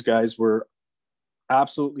 because these guys were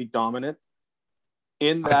absolutely dominant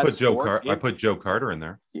in that sport. I put Joe Carter in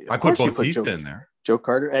there. I put Bautista in there. Joe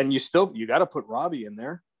Carter. And you got to put Robbie in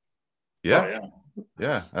there. Yeah. Oh, yeah.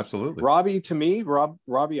 Yeah, absolutely. Robbie, to me, Robbie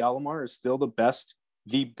Alomar is still the best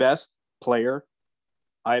player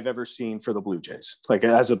I've ever seen for the Blue Jays. Like,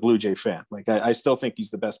 as a Blue Jay fan, I still think he's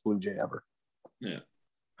the best Blue Jay ever.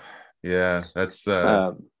 Yeah, that's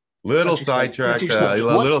little sidetrack.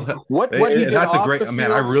 What he did that's off a great the man.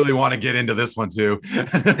 field. I really want to get into this one too.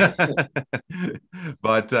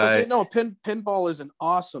 but Pinball is an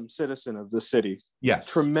awesome citizen of the city. Yes,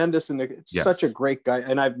 tremendous, and such a great guy.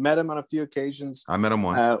 And I've met him on a few occasions. I met him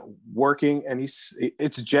once working, and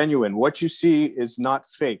it's genuine. What you see is not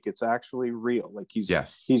fake; it's actually real. Like he's a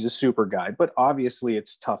super guy. But obviously,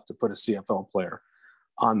 it's tough to put a CFL player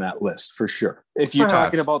on that list for sure. If you're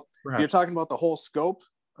talking about the whole scope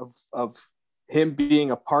of him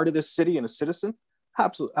being a part of this city and a citizen,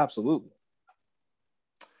 absolutely.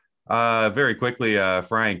 Very quickly,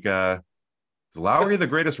 Frank, Lowry the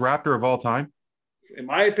greatest Raptor of all time? In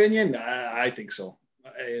my opinion, I think so.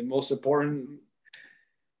 Most important,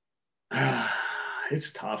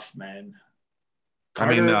 it's tough, man.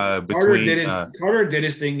 Carter did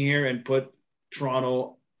his thing here and put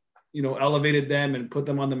Toronto, elevated them and put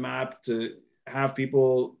them on the map to have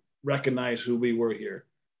people recognize who we were here.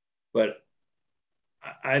 But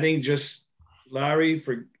I think just Lowry,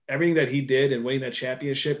 for everything that he did and winning that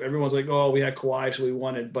championship, everyone's like, oh, we had Kawhi, so we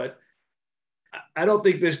won it. But I don't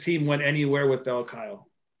think this team went anywhere without Kyle.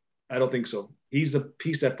 I don't think so. He's the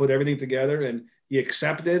piece that put everything together, and he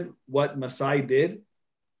accepted what Masai did.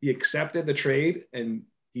 He accepted the trade, and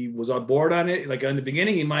he was on board on it. Like in the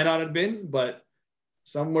beginning, he might not have been, but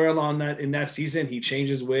somewhere along in that season, he changed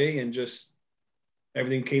his way and just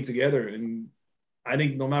everything came together. And I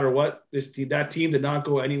think no matter what, that team did not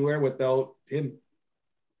go anywhere without him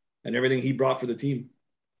and everything he brought for the team.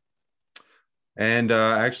 And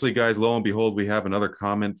actually, guys, lo and behold, we have another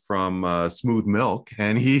comment from Smooth Milk,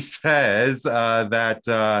 and he says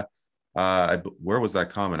that where was that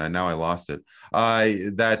comment? I lost it.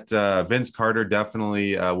 That Vince Carter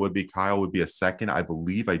definitely would be. Kyle would be a second, I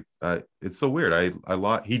believe. It's so weird.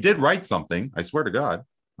 He did write something. I swear to God.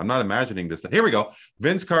 I'm not imagining this. Here we go.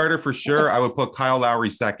 Vince Carter for sure. I would put Kyle Lowry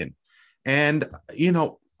second. And,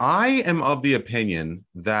 I am of the opinion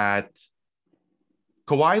that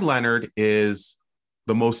Kawhi Leonard is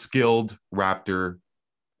the most skilled Raptor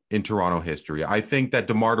in Toronto history. I think that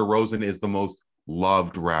DeMar DeRozan is the most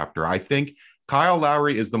loved Raptor. I think Kyle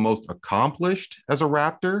Lowry is the most accomplished as a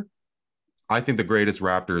Raptor. I think the greatest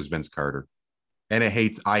Raptor is Vince Carter. And I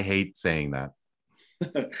hate saying that.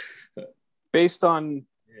 Based on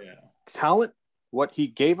talent, what he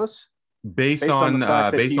gave us, based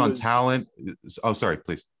on talent. Oh, sorry,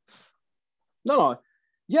 please. No,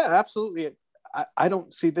 yeah, absolutely. I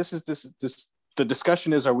don't see this. The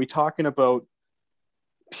discussion is: are we talking about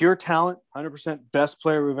pure talent, 100% best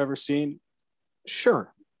player we've ever seen?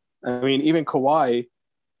 Sure. I mean, even Kawhi,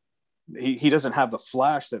 he doesn't have the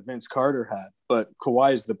flash that Vince Carter had, but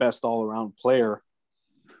Kawhi is the best all-around player,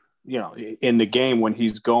 in the game when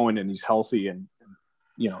he's going and he's healthy and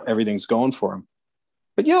everything's going for him.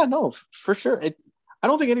 But yeah, no, for sure. I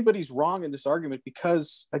don't think anybody's wrong in this argument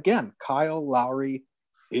because, again, Kyle Lowry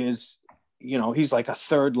is, he's like a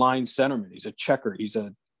third line centerman. He's a checker. He's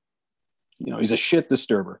a shit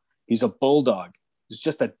disturber. He's a bulldog. It's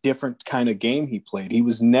just a different kind of game he played. He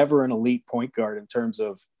was never an elite point guard in terms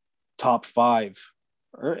of top 5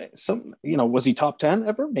 or some, was he top 10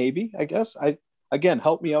 ever? Maybe, I guess. Again,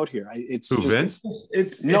 help me out here. It's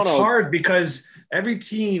hard because every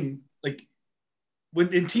team, like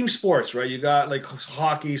when in team sports, right? You got like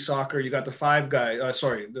hockey, soccer, you got the 5 guys,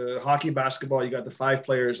 the hockey, basketball, you got the 5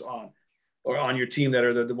 players on your team that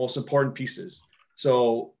are the most important pieces.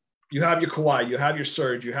 So you have your Kawhi, you have your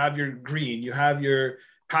Serge, you have your Green, you have your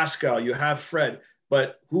Pascal, you have Fred.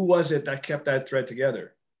 But who was it that kept that thread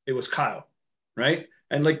together? It was Kyle, right?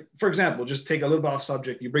 And like, for example, just take a little bit off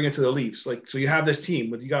subject. You bring it to the Leafs. Like, so you have this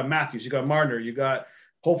team you got Matthews, you got Marner, you got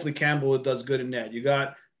hopefully Campbell does good in net. You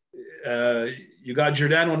got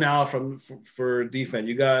Giordano now for defense.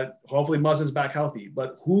 You got hopefully Muzzin's back healthy.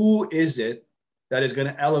 But who is it that is going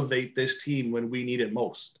to elevate this team when we need it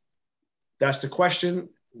most? That's the question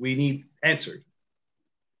we need answered.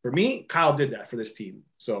 For me, Kyle did that for this team.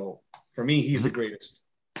 So for me, he's the greatest.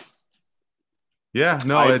 Yeah,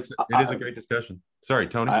 no, it is a great discussion. Sorry,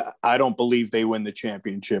 Tony. I don't believe they win the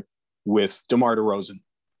championship with DeMar DeRozan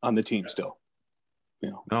on the team still.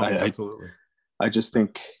 No, absolutely. I just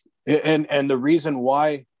think, and the reason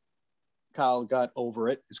why Kyle got over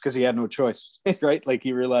it is because he had no choice, right? Like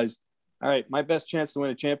he realized, all right, my best chance to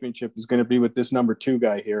win a championship is going to be with this number 2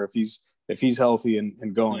 guy here if he's healthy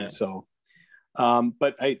and going. Yeah. So,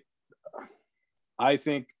 but I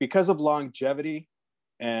think because of longevity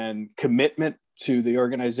and commitment to the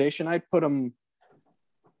organization, I'd put him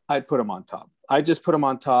on top. I just put him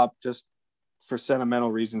on top just for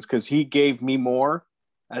sentimental reasons because he gave me more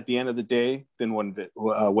at the end of the day than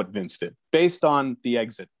what Vince did based on the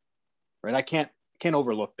exit, right? I can't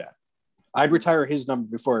overlook that. I'd retire his number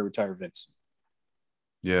before I retire Vince.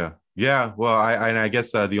 Yeah. Well, I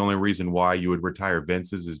guess the only reason why you would retire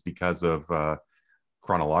Vince's is because of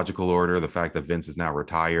chronological order, the fact that Vince is now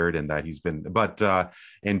retired and that he's been. But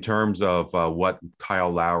in terms of what Kyle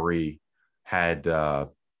Lowry had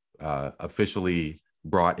officially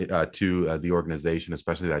brought to the organization,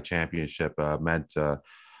 especially that championship, meant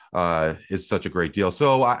is such a great deal.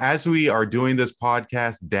 So as we are doing this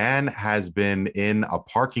podcast, Dan has been in a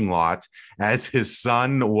parking lot as his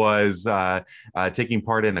son was taking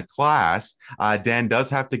part in a class. Dan does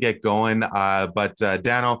have to get going, but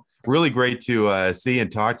Dano, really great to see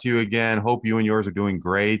and talk to you again. Hope you and yours are doing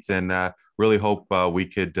great, and really hope we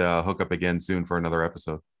could hook up again soon for another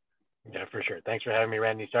episode. Yeah, for sure. Thanks for having me,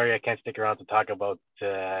 Randy. Sorry I can't stick around to talk about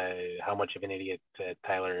how much of an idiot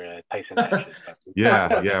Tyson Nash is.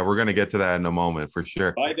 Yeah, we're going to get to that in a moment for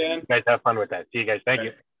sure. Bye, Dan. You guys have fun with that. See you guys. Thank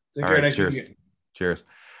you. All right, cheers.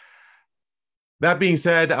 That being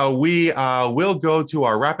said, we will go to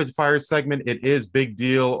our rapid fire segment. It is big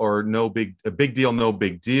deal or no big deal, no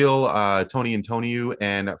big deal. Tony Antoniou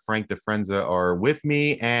and Frank de Frenza are with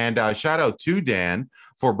me, and shout out to Dan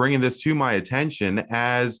for bringing this to my attention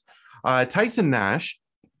as Tyson Nash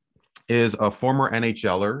is a former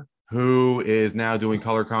NHLer who is now doing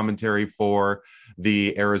color commentary for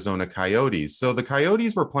the Arizona Coyotes. So the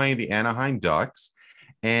Coyotes were playing the Anaheim Ducks,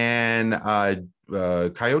 and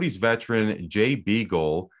Coyotes veteran Jay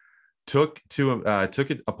Beagle took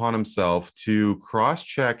it upon himself to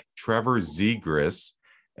cross-check Trevor Zegras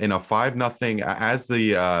in a 5-0 as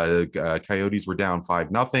the Coyotes were down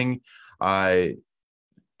 5-0.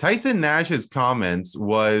 Tyson Nash's comments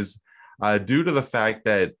was due to the fact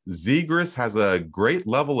that Zegras has a great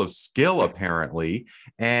level of skill apparently,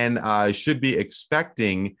 and should be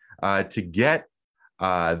expecting to get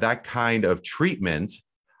that kind of treatment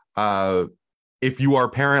if you are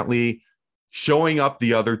apparently showing up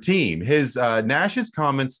the other team. His Nash's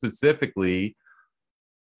comments specifically,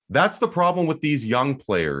 that's the problem with these young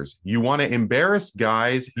players. You want to embarrass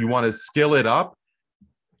guys, you want to skill it up,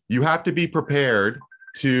 you have to be prepared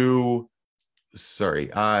to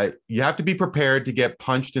get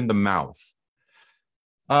punched in the mouth.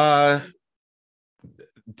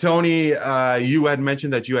 Tony, you had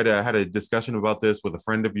mentioned that you had a discussion about this with a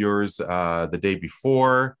friend of yours the day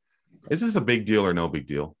before. Is this a big deal or no big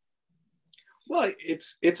deal? Well,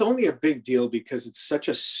 it's only a big deal because it's such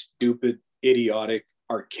a stupid, idiotic,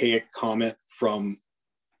 archaic comment from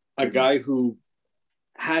a guy who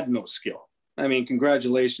had no skill. I mean,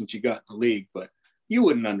 congratulations, you got in the league, but you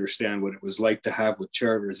wouldn't understand what it was like to have what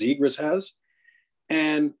Trevor Zegras has.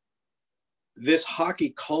 And this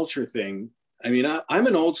hockey culture thing, I mean, I'm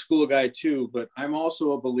an old school guy too, but I'm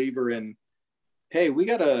also a believer in, hey, we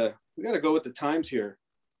gotta go with the times here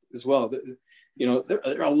as well. there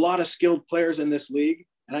are a lot of skilled players in this league.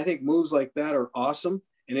 And I think moves like that are awesome.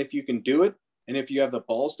 And if you can do it, and if you have the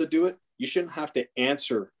balls to do it, you shouldn't have to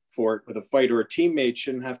answer for it with a fight, or a teammate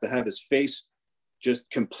shouldn't have to have his face just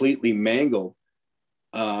completely mangled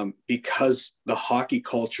because the hockey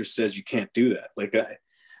culture says you can't do that. Like,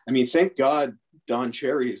 I mean, thank God Don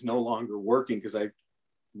Cherry is no longer working, because I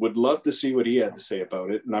would love to see what he had to say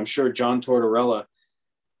about it. And I'm sure John Tortorella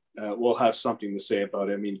will have something to say about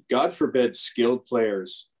it. I mean, God forbid skilled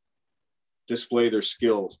players display their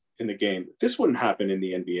skills in the game. This wouldn't happen in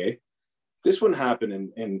the NBA. This wouldn't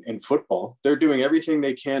happen in football. They're doing everything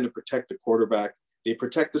they can to protect the quarterback. They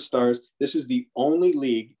protect the stars. This is the only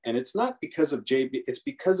league, and it's not because of JB, it's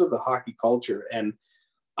because of the hockey culture. And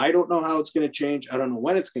I don't know how it's going to change. I don't know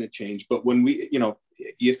when it's going to change. But when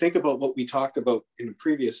you think about what we talked about in the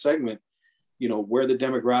previous segment, where the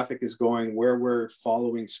demographic is going, where we're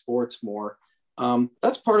following sports more.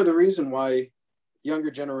 That's part of the reason why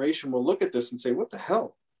younger generation will look at this and say, what the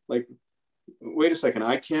hell? Like, wait a second,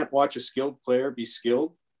 I can't watch a skilled player be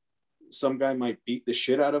skilled. Some guy might beat the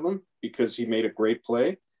shit out of him because he made a great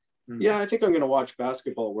play. Mm-hmm. Yeah, I think I'm going to watch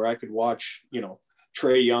basketball where I could watch,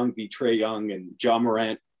 Trae Young be Trae Young and Ja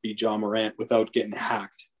Morant be Ja Morant without getting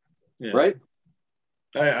hacked. Yeah. Right?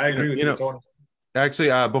 I agree with you. Actually,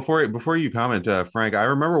 before you comment, Frank, I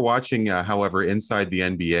remember watching, however, Inside the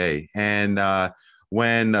NBA, and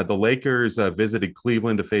when the Lakers visited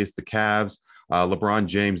Cleveland to face the Cavs, LeBron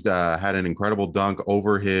James had an incredible dunk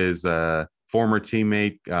over his former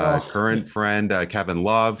teammate, current friend, Kevin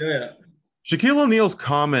Love. Yeah. Shaquille O'Neal's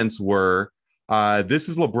comments were, this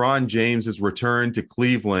is LeBron James's return to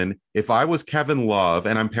Cleveland. If I was Kevin Love,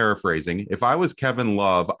 and I'm paraphrasing, if I was Kevin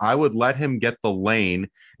Love, I would let him get the lane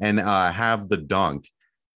and have the dunk.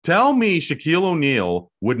 Tell me Shaquille O'Neal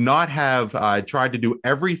would not have tried to do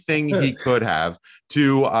everything he could have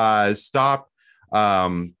to stop,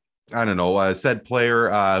 said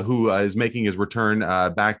player who is making his return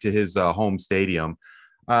back to his home stadium.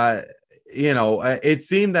 It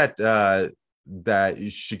seemed that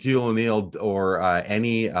Shaquille O'Neal or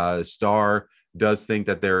any star does think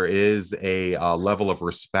that there is a level of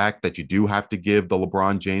respect that you do have to give the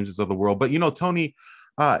LeBron Jameses of the world. But, Tony,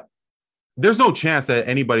 there's no chance that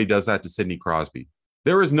anybody does that to Sidney Crosby.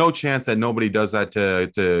 There is no chance that nobody does that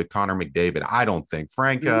to Connor McDavid. I don't think.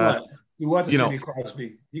 Frank, you want to Sidney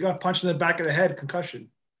Crosby. You got punched in the back of the head, concussion.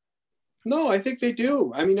 No, I think they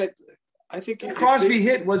do. I mean, I think Crosby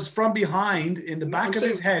hit was from behind in the back of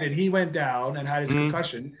his head, and he went down and had his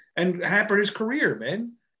concussion and hampered his career,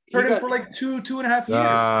 man. Hurt him for like 2.5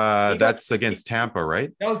 years. That's against Tampa,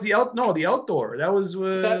 right? That was the outdoor. That was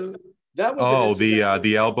that was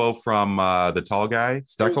the elbow from the tall guy,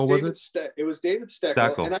 Steckel, was it? It was David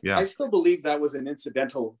Steckel, and I still believe that was an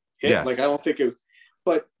incidental hit. Yes. Like, I don't think it.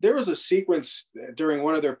 But there was a sequence during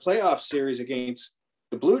one of their playoff series against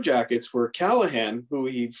the Blue Jackets where Callahan, who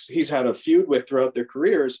he's had a feud with throughout their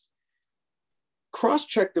careers,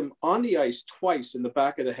 cross-checked him on the ice twice in the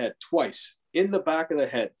back of the head,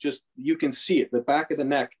 just you can see it, the back of the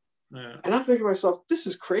neck. Yeah. And I'm thinking to myself, this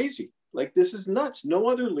is crazy. Like, this is nuts. No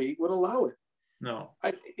other league would allow it. No.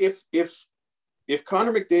 If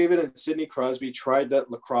Connor McDavid and Sidney Crosby tried that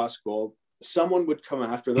lacrosse goal, someone would come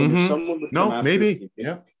after them. Mm-hmm. Someone would come after them.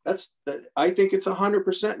 Yeah. I think it's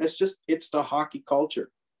 100%. It's the hockey culture,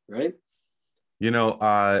 right?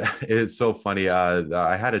 It's so funny.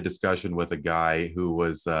 I had a discussion with a guy who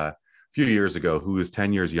was a few years ago, who was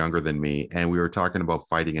 10 years younger than me. And we were talking about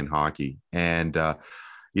fighting in hockey. And, I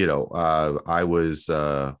was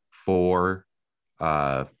for,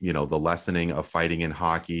 the lessening of fighting in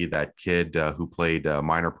hockey. That kid who played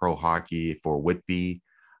minor pro hockey for Whitby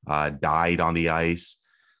died on the ice.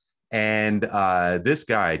 And this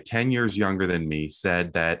guy, 10 years younger than me,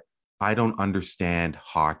 said that I don't understand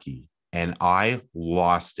hockey. And I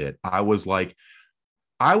lost it. I was like,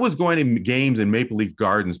 I was going to games in Maple Leaf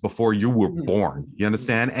Gardens before you were born. You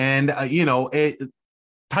understand? And,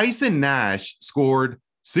 Tyson Nash scored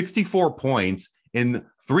 64 points in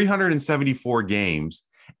 374 games.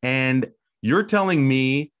 And you're telling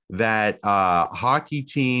me that hockey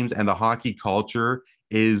teams and the hockey culture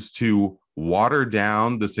is to water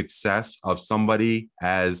down the success of somebody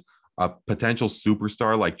as a potential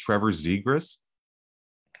superstar like Trevor Zegras?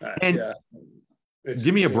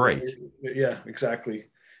 Give me a break. Yeah, exactly.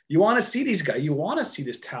 You want to see these guys. You want to see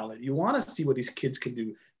this talent. You want to see what these kids can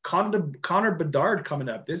do. Connor Bedard coming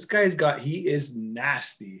up. This guy's he is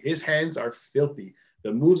nasty. His hands are filthy.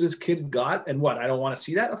 The moves this kid got, and what? I don't want to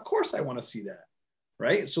see that? Of course I want to see that,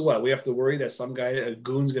 right? So what? We have to worry that some guy, a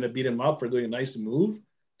goon's going to beat him up for doing a nice move?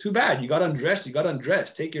 Too bad. You got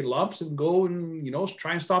undressed. Take your lumps and go and,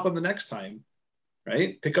 try and stop him the next time.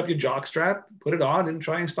 right? Pick up your jock strap, put it on, and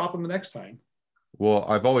try and stop them the next time. Well,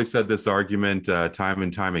 I've always said this argument time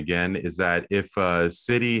and time again is that if a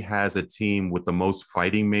city has a team with the most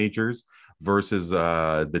fighting majors versus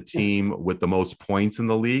the team with the most points in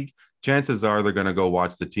the league, chances are they're going to go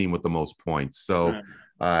watch the team with the most points. So,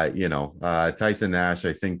 Tyson Nash,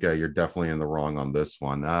 I think you're definitely in the wrong on this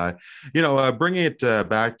one. Bringing it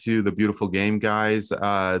back to the beautiful game, guys,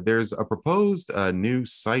 there's a proposed new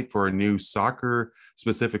site for a new soccer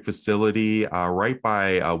specific facility right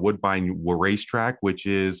by Woodbine Racetrack, which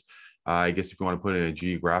is, I guess if you want to put it in a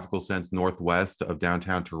geographical sense, northwest of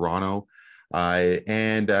downtown Toronto.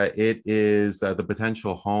 It is the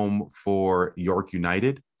potential home for York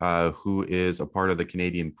United, who is a part of the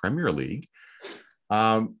Canadian Premier League.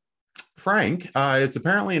 Frank, it's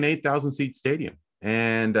apparently an 8,000 seat stadium.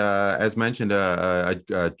 And as mentioned, a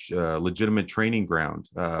legitimate training ground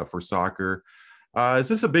for soccer. Is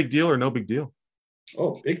this a big deal or no big deal?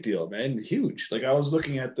 Oh, big deal, man. Huge. Like I was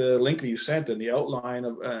looking at the link that you sent and the outline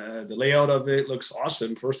of the layout of it looks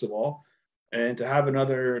awesome, first of all. And to have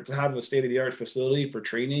a state-of-the-art facility for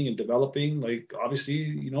training and developing, like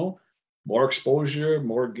obviously, more exposure,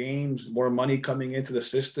 more games, more money coming into the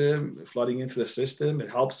system, flooding into the system. It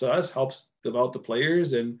helps us, helps develop the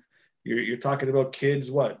players. And you're talking about kids,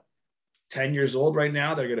 10 years old right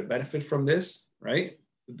now, they're going to benefit from this, right?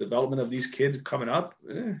 The development of these kids coming up,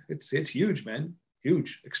 it's huge, man.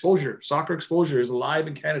 Huge exposure. Soccer exposure is alive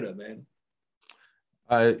in Canada, man.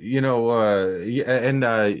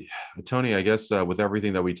 Tony, I guess with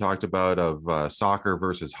everything that we talked about of soccer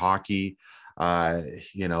versus hockey,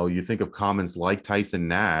 you think of comments like Tyson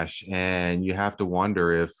Nash, and you have to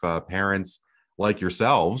wonder if parents like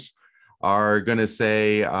yourselves are going to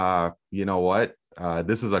say,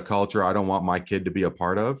 this is a culture I don't want my kid to be a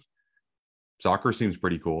part of. Soccer seems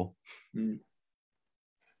pretty cool.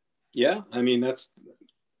 Yeah, I mean, that's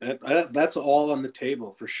all on the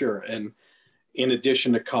table for sure. And in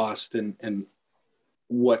addition to cost and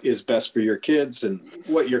what is best for your kids and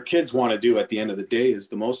what your kids want to do at the end of the day is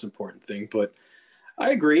the most important thing. But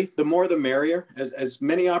I agree, the more the merrier. As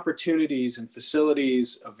many opportunities and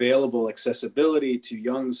facilities available, accessibility to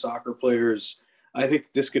young soccer players, I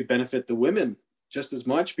think this could benefit the women just as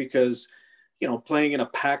much because, playing in a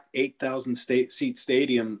packed 8,000 seat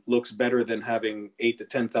stadium looks better than having 8 to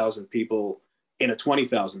 10,000 people in a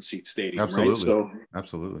 20,000 seat stadium. Absolutely. Right?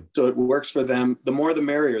 Absolutely. So it works for them. The more the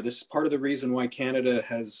merrier. This is part of the reason why Canada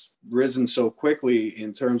has risen so quickly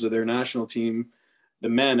in terms of their national team. The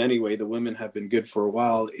men, anyway, the women have been good for a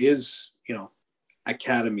while, is,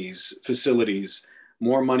 academies, facilities,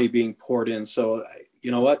 more money being poured in. So,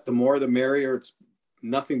 you know what? The more the merrier. It's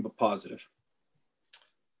nothing but positive.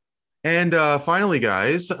 And finally,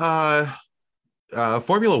 guys,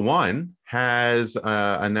 Formula One has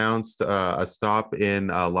announced a stop in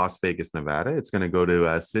Las Vegas, Nevada. It's going to go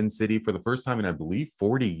to Sin City for the first time in, I believe,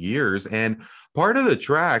 40 years. And part of the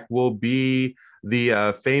track will be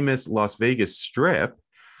the famous Las Vegas Strip.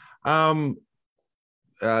 There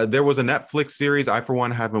was a Netflix series. I, for one,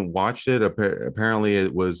 haven't watched it. Apparently,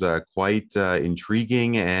 it was quite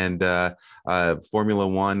intriguing. And Formula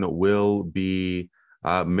One will be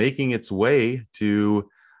making its way to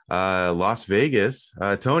Las Vegas.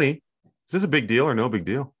 Tony, is this a big deal or no big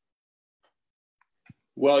deal?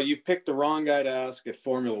 Well, you've picked the wrong guy to ask a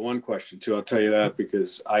Formula One question to. I'll tell you that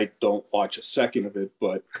because I don't watch a second of it.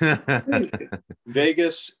 But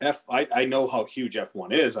Vegas, I know how huge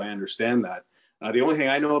F1 is. I understand that. The only thing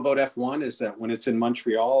I know about F1 is that when it's in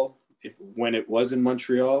Montreal, when it was in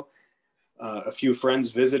Montreal, a few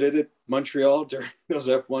friends visited Montreal during those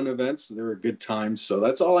F1 events. They were good times. So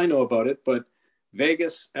that's all I know about it. But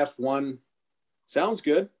Vegas F1 sounds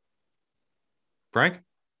good. Frank?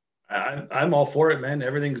 I'm all for it, man.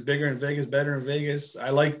 Everything's bigger in Vegas, better in Vegas. I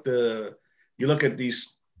like you look at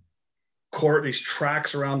these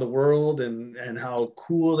tracks around the world and how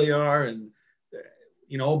cool they are. And,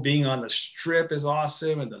 being on the strip is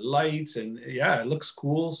awesome and the lights and it looks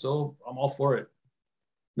cool. So I'm all for it.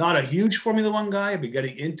 Not a huge Formula One guy, but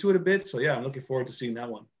getting into it a bit. So I'm looking forward to seeing that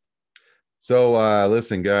one. So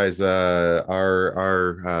listen, guys,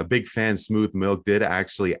 our big fan Smooth Milk did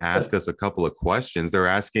actually ask us a couple of questions. They're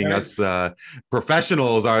asking us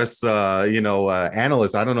professionals, us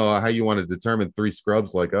analysts. I don't know how you want to determine three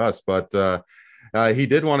scrubs like us, but he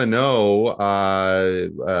did want to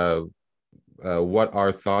know what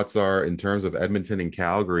our thoughts are in terms of Edmonton and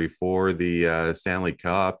Calgary for the Stanley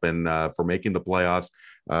Cup and for making the playoffs.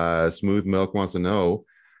 Smooth Milk wants to know,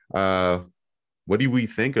 what do we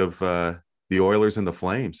think of the Oilers and the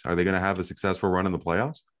Flames? Are they going to have a successful run in the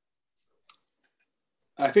playoffs?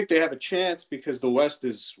 I think they have a chance because the West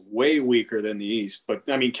is way weaker than the East. But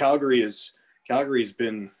I mean, Calgary's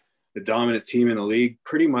been the dominant team in the league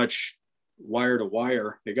pretty much wire to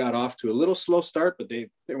wire. They got off to a little slow start, but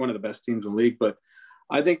they're one of the best teams in the league. But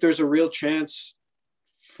I think there's a real chance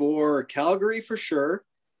for Calgary for sure.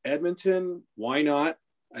 Edmonton, why not?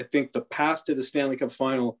 I think the path to the Stanley Cup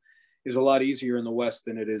final is a lot easier in the West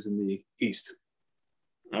than it is in the East.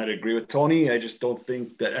 I'd agree with Tony. I just don't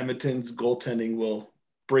think that Edmonton's goaltending will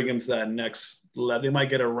bring them to that next level. They might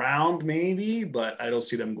get around maybe, but I don't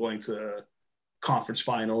see them going to conference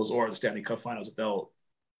finals or the Stanley Cup finals without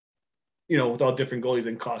different goalies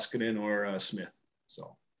than Koskinen or Smith.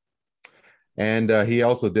 So. And he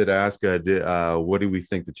also did ask, what do we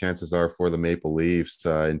think the chances are for the Maple Leafs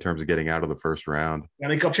in terms of getting out of the first round?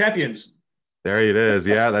 Stanley Cup champions. There it is.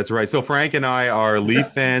 Yeah, that's right. So Frank and I are Leaf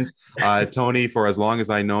fans. Tony, for as long as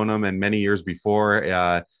I known him and many years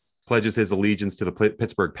before, pledges his allegiance to the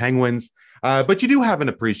Pittsburgh Penguins. But you do have an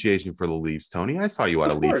appreciation for the Leafs, Tony. I saw you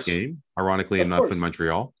at a Leaf game, ironically enough, in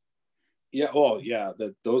Montreal. Yeah. Oh, yeah.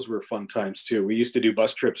 Those were fun times too. We used to do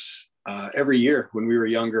bus trips every year when we were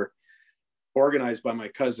younger, organized by my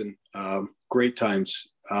cousin. Great times.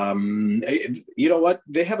 You know what?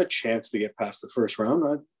 They have a chance to get past the first round.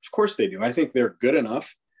 Of course they do. I think they're good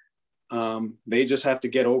enough. They just have to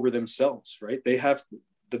get over themselves, right? They have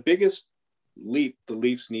the biggest leap the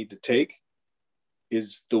Leafs need to take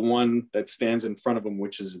is the one that stands in front of them,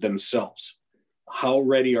 which is themselves. How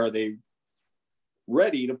ready are they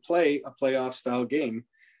to play a playoff style game?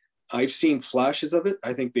 I've seen flashes of it.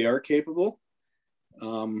 I think they are capable.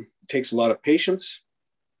 It takes a lot of patience,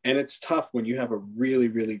 and it's tough when you have a really,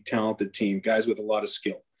 really talented team, guys with a lot of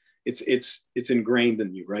skill. It's ingrained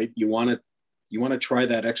in you, right? You want to try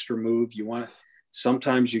that extra move.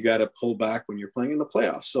 Sometimes you got to pull back when you're playing in the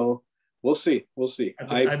playoffs. So we'll see.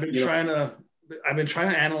 I've been trying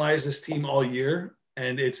to analyze this team all year,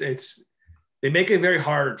 and they make it very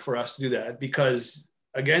hard for us to do that because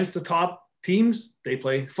against the top teams, they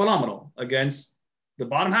play phenomenal. Against the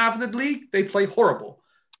bottom half of the league, they play horrible.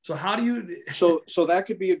 So how do you? So that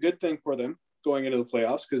could be a good thing for them going into the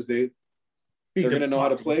playoffs because they're going to know how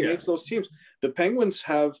to play against those teams. The Penguins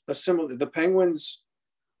have the Penguins,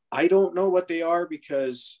 I don't know what they are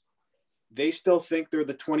because they still think they're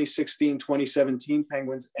the 2016, 2017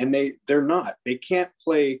 Penguins, and they're not. They can't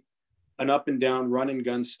play an up and down run and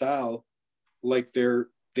gun style like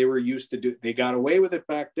they were used to do. They got away with it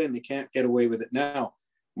back then. They can't get away with it now.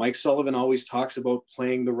 Mike Sullivan always talks about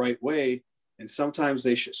playing the right way, and sometimes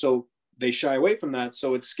they shy away from that.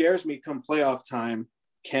 So it scares me come playoff time.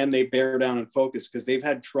 Can they bear down and focus? Because they've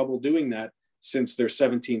had trouble doing that since their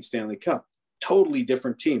 17 Stanley Cup. Totally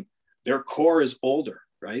different team. Their core is older,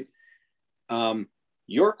 right?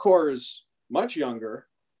 Your core is much younger,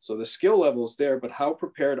 so the skill level is there, but how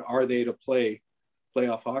prepared are they to play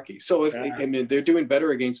playoff hockey? So if they're doing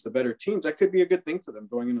better against the better teams, that could be a good thing for them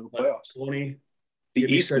going into the playoffs. Give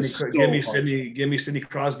me Sidney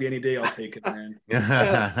Crosby any day. I'll take it, man.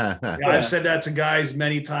 I've said that to guys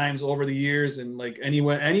many times over the years, and like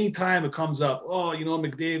any time it comes up,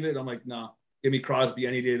 McDavid, I'm like, no, give me Crosby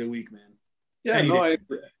any day of the week, man. Yeah,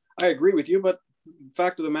 I agree with you, but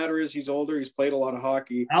fact of the matter is he's older. He's played a lot of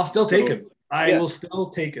hockey. I'll still take him. I will still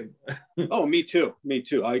take him. Oh, me too.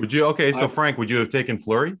 Would you? Okay, so Frank, would you have taken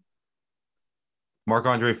Fleury?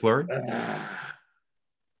 Marc-Andre Fleury?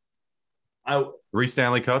 3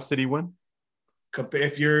 Stanley Cups did he win?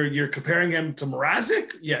 If you're comparing him to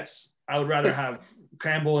Mrazek, yes. I would rather have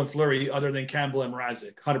Campbell and Fleury other than Campbell and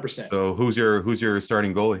Mrazek, 100%. So who's your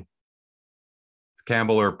starting goalie?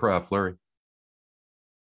 Campbell or Fleury?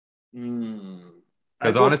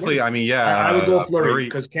 Because honestly, Fleury. I mean, yeah, I would go Fleury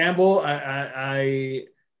because Campbell, I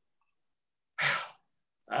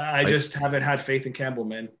just haven't had faith in Campbell,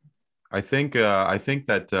 man. I think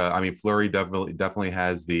that Fleury definitely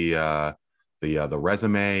has the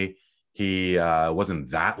resume. He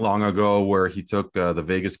wasn't that long ago where he took the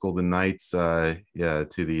Vegas Golden Knights to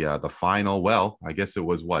the final. Well, I guess it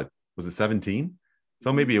was it 17?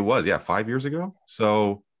 So maybe it was 5 years ago.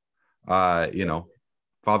 So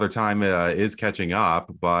Father Time is catching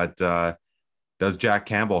up, but does Jack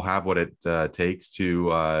Campbell have what it takes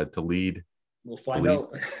to lead? We'll find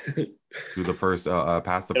out. To the first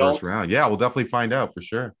past the first round. Yeah, we'll definitely find out for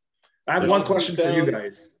sure. I have one question for you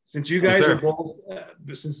guys. Since you guys were both at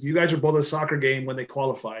a soccer game when they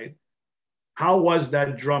qualified, how was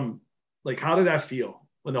that drum? Like, how did that feel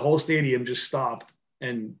when the whole stadium just stopped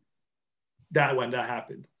and that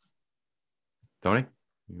happened? Tony,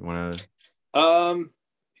 you want to?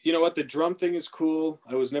 You know what? The drum thing is cool.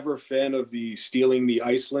 I was never a fan of the stealing the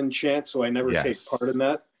Iceland chant, so I never take part in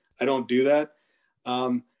that. I don't do that.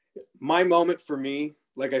 My moment for me,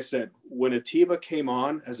 like I said, when Atiba came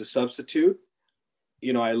on as a substitute,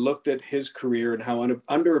 I looked at his career and how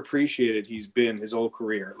underappreciated he's been his whole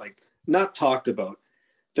career, like not talked about.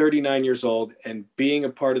 39 years old and being a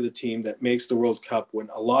part of the team that makes the World Cup when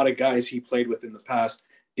a lot of guys he played with in the past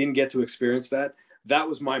didn't get to experience that. That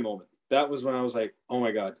was my moment. That was when I was like, oh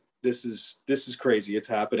my God, this is crazy. It's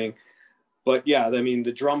happening. But yeah, I mean,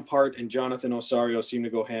 the drum part and Jonathan Osorio seem to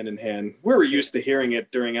go hand in hand. We were used to hearing it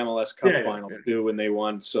during MLS Cup final too when they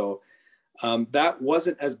won. So that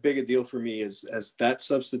wasn't as big a deal for me as that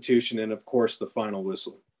substitution and, of course, the final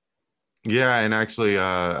whistle. Yeah, and actually,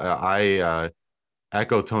 I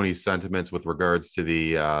echo Tony's sentiments with regards to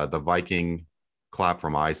the Viking clap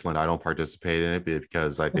from Iceland. I don't participate in it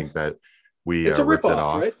because I think that we it's a ripped ripoff, it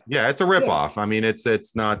off. Right? Yeah, it's a ripoff. Yeah. I mean,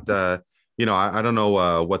 it's not. I don't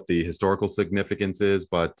know what the historical significance is,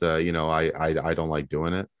 but I don't like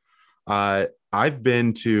doing it. I've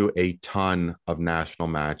been to a ton of national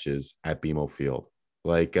matches at BMO Field,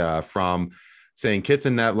 like from St. Kitts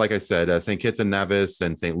and Nevis, like I said, St. Kitts and Nevis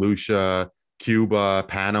and St. Lucia, Cuba,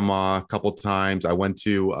 Panama, a couple times. I went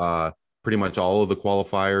to pretty much all of the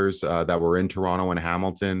qualifiers that were in Toronto and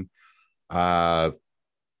Hamilton.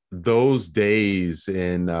 Those days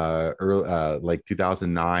in early, like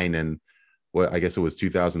 2009 and what I guess it was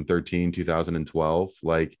 2013, 2012,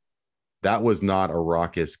 like that was not a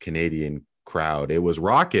raucous Canadian crowd. It was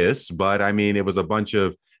raucous, but I mean, it was a bunch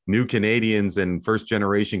of new Canadians and first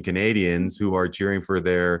generation Canadians who are cheering for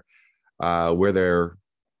their where their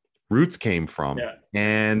roots came from. Yeah.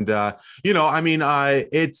 And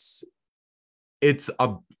it's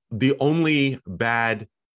the only bad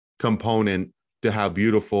component to how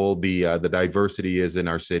beautiful the diversity is in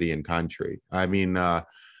our city and country. I mean,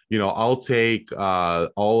 I'll take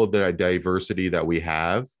all of the diversity that we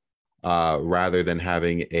have rather than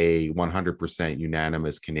having a 100%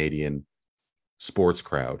 unanimous Canadian sports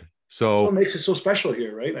crowd. So what makes it so special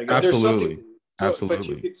here, right? Like, absolutely. Absolutely. But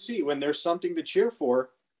you can see when there's something to cheer for,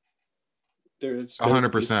 there's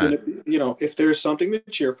 100%. If there's something to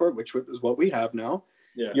cheer for, which is what we have now,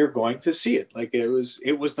 you're going to see it. Like it was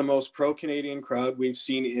the most pro-Canadian crowd we've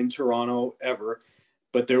seen in Toronto ever.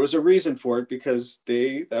 But there was a reason for it because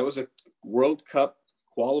that was a World Cup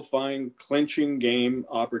qualifying clinching game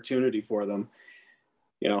opportunity for them.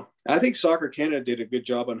 I think Soccer Canada did a good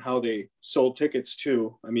job on how they sold tickets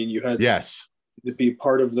too. I mean, you had to be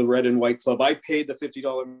part of the red and white club. I paid the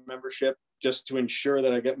 $50 membership just to ensure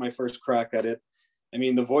that I get my first crack at it. I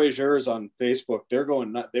mean, the Voyageurs on Facebook,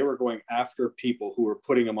 they were going after people who were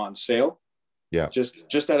putting them on sale. Yeah.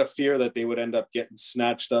 Just out of fear that they would end up getting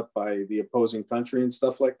snatched up by the opposing country and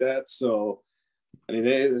stuff like that. So, I mean,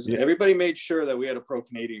 everybody made sure that we had a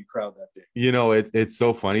pro-Canadian crowd that day. It's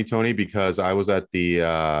so funny, Tony, because I was at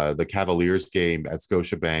the Cavaliers game at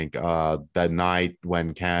Scotiabank that night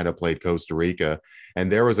when Canada played Costa Rica. And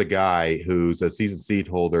there was a guy who's a season seat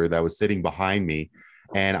holder that was sitting behind me.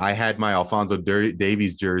 And I had my Alphonso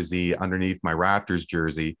Davies jersey underneath my Raptors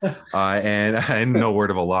jersey. And no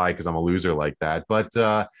word of a lie because I'm a loser like that. But,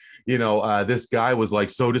 this guy was like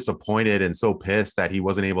so disappointed and so pissed that he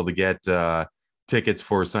wasn't able to get tickets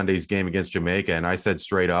for Sunday's game against Jamaica. And I said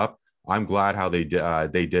straight up, I'm glad how they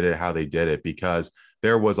did it because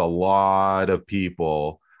there was a lot of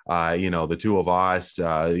people, the two of us,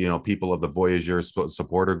 people of the Voyageurs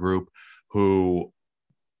supporter group who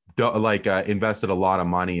invested a lot of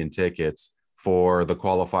money in tickets for the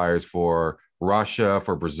qualifiers for Russia,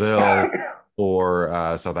 for Brazil, for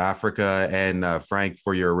South Africa. And Frank,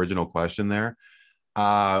 for your original question there,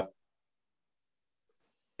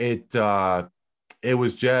 it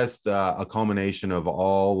was just a culmination of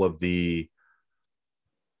all of the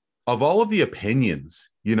opinions,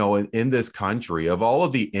 in this country, of all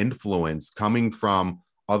of the influence coming from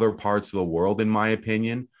other parts of the world, in my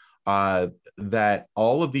opinion, that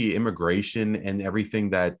all of the immigration and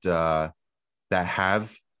everything that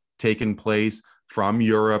have taken place from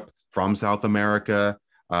Europe, from South America.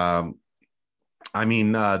 There's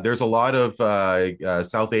a lot of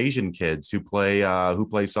South Asian kids who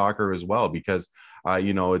play soccer as well because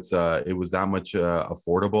it was that much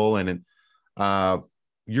affordable, and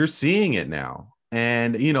you're seeing it now.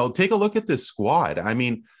 And take a look at this squad. I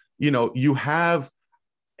mean, you have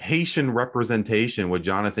Haitian representation with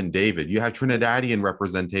Jonathan David. You have Trinidadian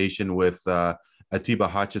representation with Atiba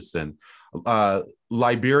Hutchison.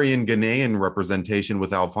 Liberian Ghanaian representation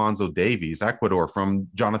with Alphonso Davies. Ecuador from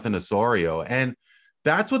Jonathan Osorio. And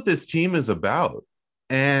that's what this team is about.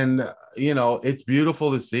 And, it's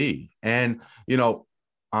beautiful to see. And,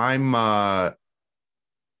 I'm,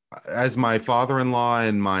 as my father-in-law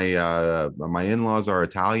and my in-laws are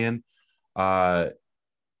Italian,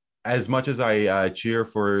 as much as I cheer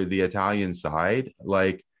for the Italian side,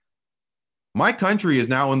 like my country is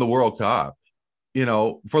now in the World Cup. You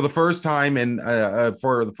know, for the first time in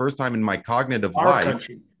my cognitive Our life,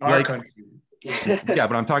 country, like, country. yeah,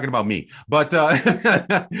 but I'm talking about me. But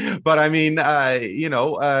but I mean, I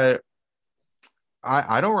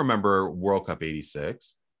don't remember World Cup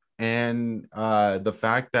 '86, and the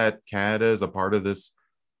fact that Canada is a part of this,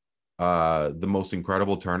 the most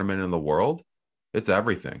incredible tournament in the world, it's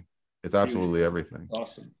everything. It's absolutely everything.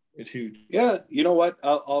 Awesome. It's huge. Yeah, you know what?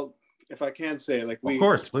 I'll if I can say, like, of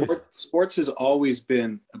course, sports has always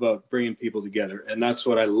been about bringing people together, and that's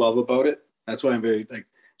what I love about it. That's why I'm very, like,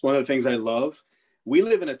 it's one of the things I love. We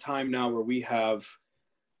live in a time now where we have,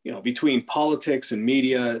 you know, between politics and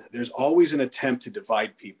media, there's always an attempt to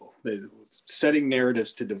divide people. They're setting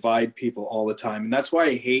narratives to divide people all the time, and that's why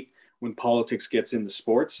I hate when politics gets into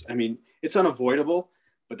sports. I mean, it's unavoidable,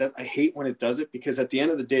 but I hate when it does it, because at the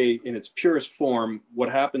end of the day, in its purest form,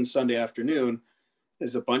 what happens Sunday afternoon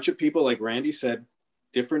is a bunch of people, like Randy said,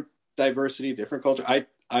 different diversity, different culture.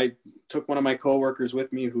 I took one of my coworkers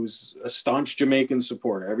with me who's a staunch Jamaican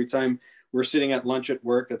supporter. Every time we're sitting at lunch at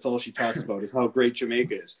work, that's all she talks about is how great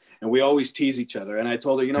Jamaica is. And we always tease each other. And I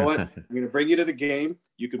told her, you know what? I'm going to bring you to the game.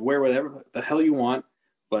 You could wear whatever the hell you want,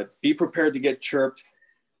 but be prepared to get chirped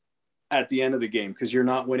at the end of the game because you're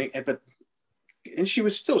not winning. And she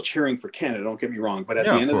was still cheering for Canada, don't get me wrong. But at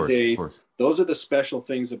the end of the day, those are the special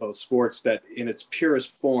things about sports that in its purest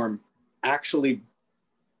form actually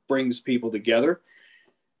brings people together.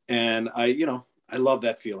 And I love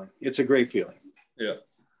that feeling. It's a great feeling. Yeah,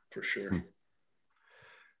 for sure.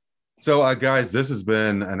 So, guys, this has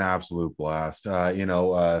been an absolute blast.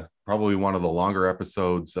 Probably one of the longer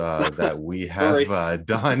episodes that we have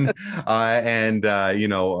done.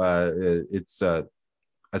 It's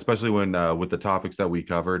especially when with the topics that we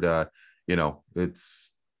covered,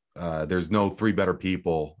 it's there's no three better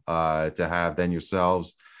people to have than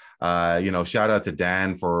yourselves. Shout out to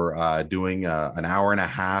Dan for doing an hour and a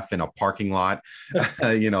half in a parking lot.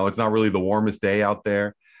 It's not really the warmest day out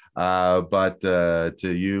there. But to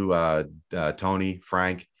you, Tony,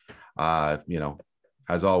 Frank,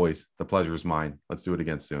 as always, the pleasure is mine. Let's do it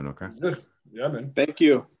again soon. Okay. Good. Yeah, man. Thank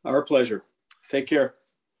you. Our pleasure. Take care.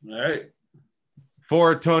 All right.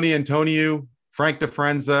 For Tony Antoniou, Frank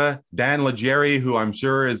Frenza, Dan Leggieri, who I'm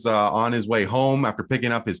sure is on his way home after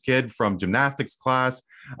picking up his kid from gymnastics class.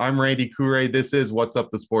 I'm Randy Kure. This is What's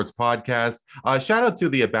Up the Sports Podcast. Shout out to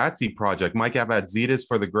the Abatsy Project, Mike Abatzidis,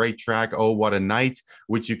 for the great track, Oh, What a Night,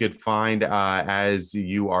 which you could find as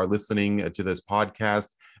you are listening to this podcast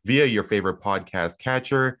via your favorite podcast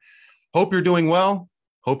catcher. Hope you're doing well.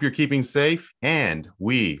 Hope you're keeping safe. And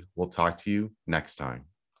we will talk to you next time.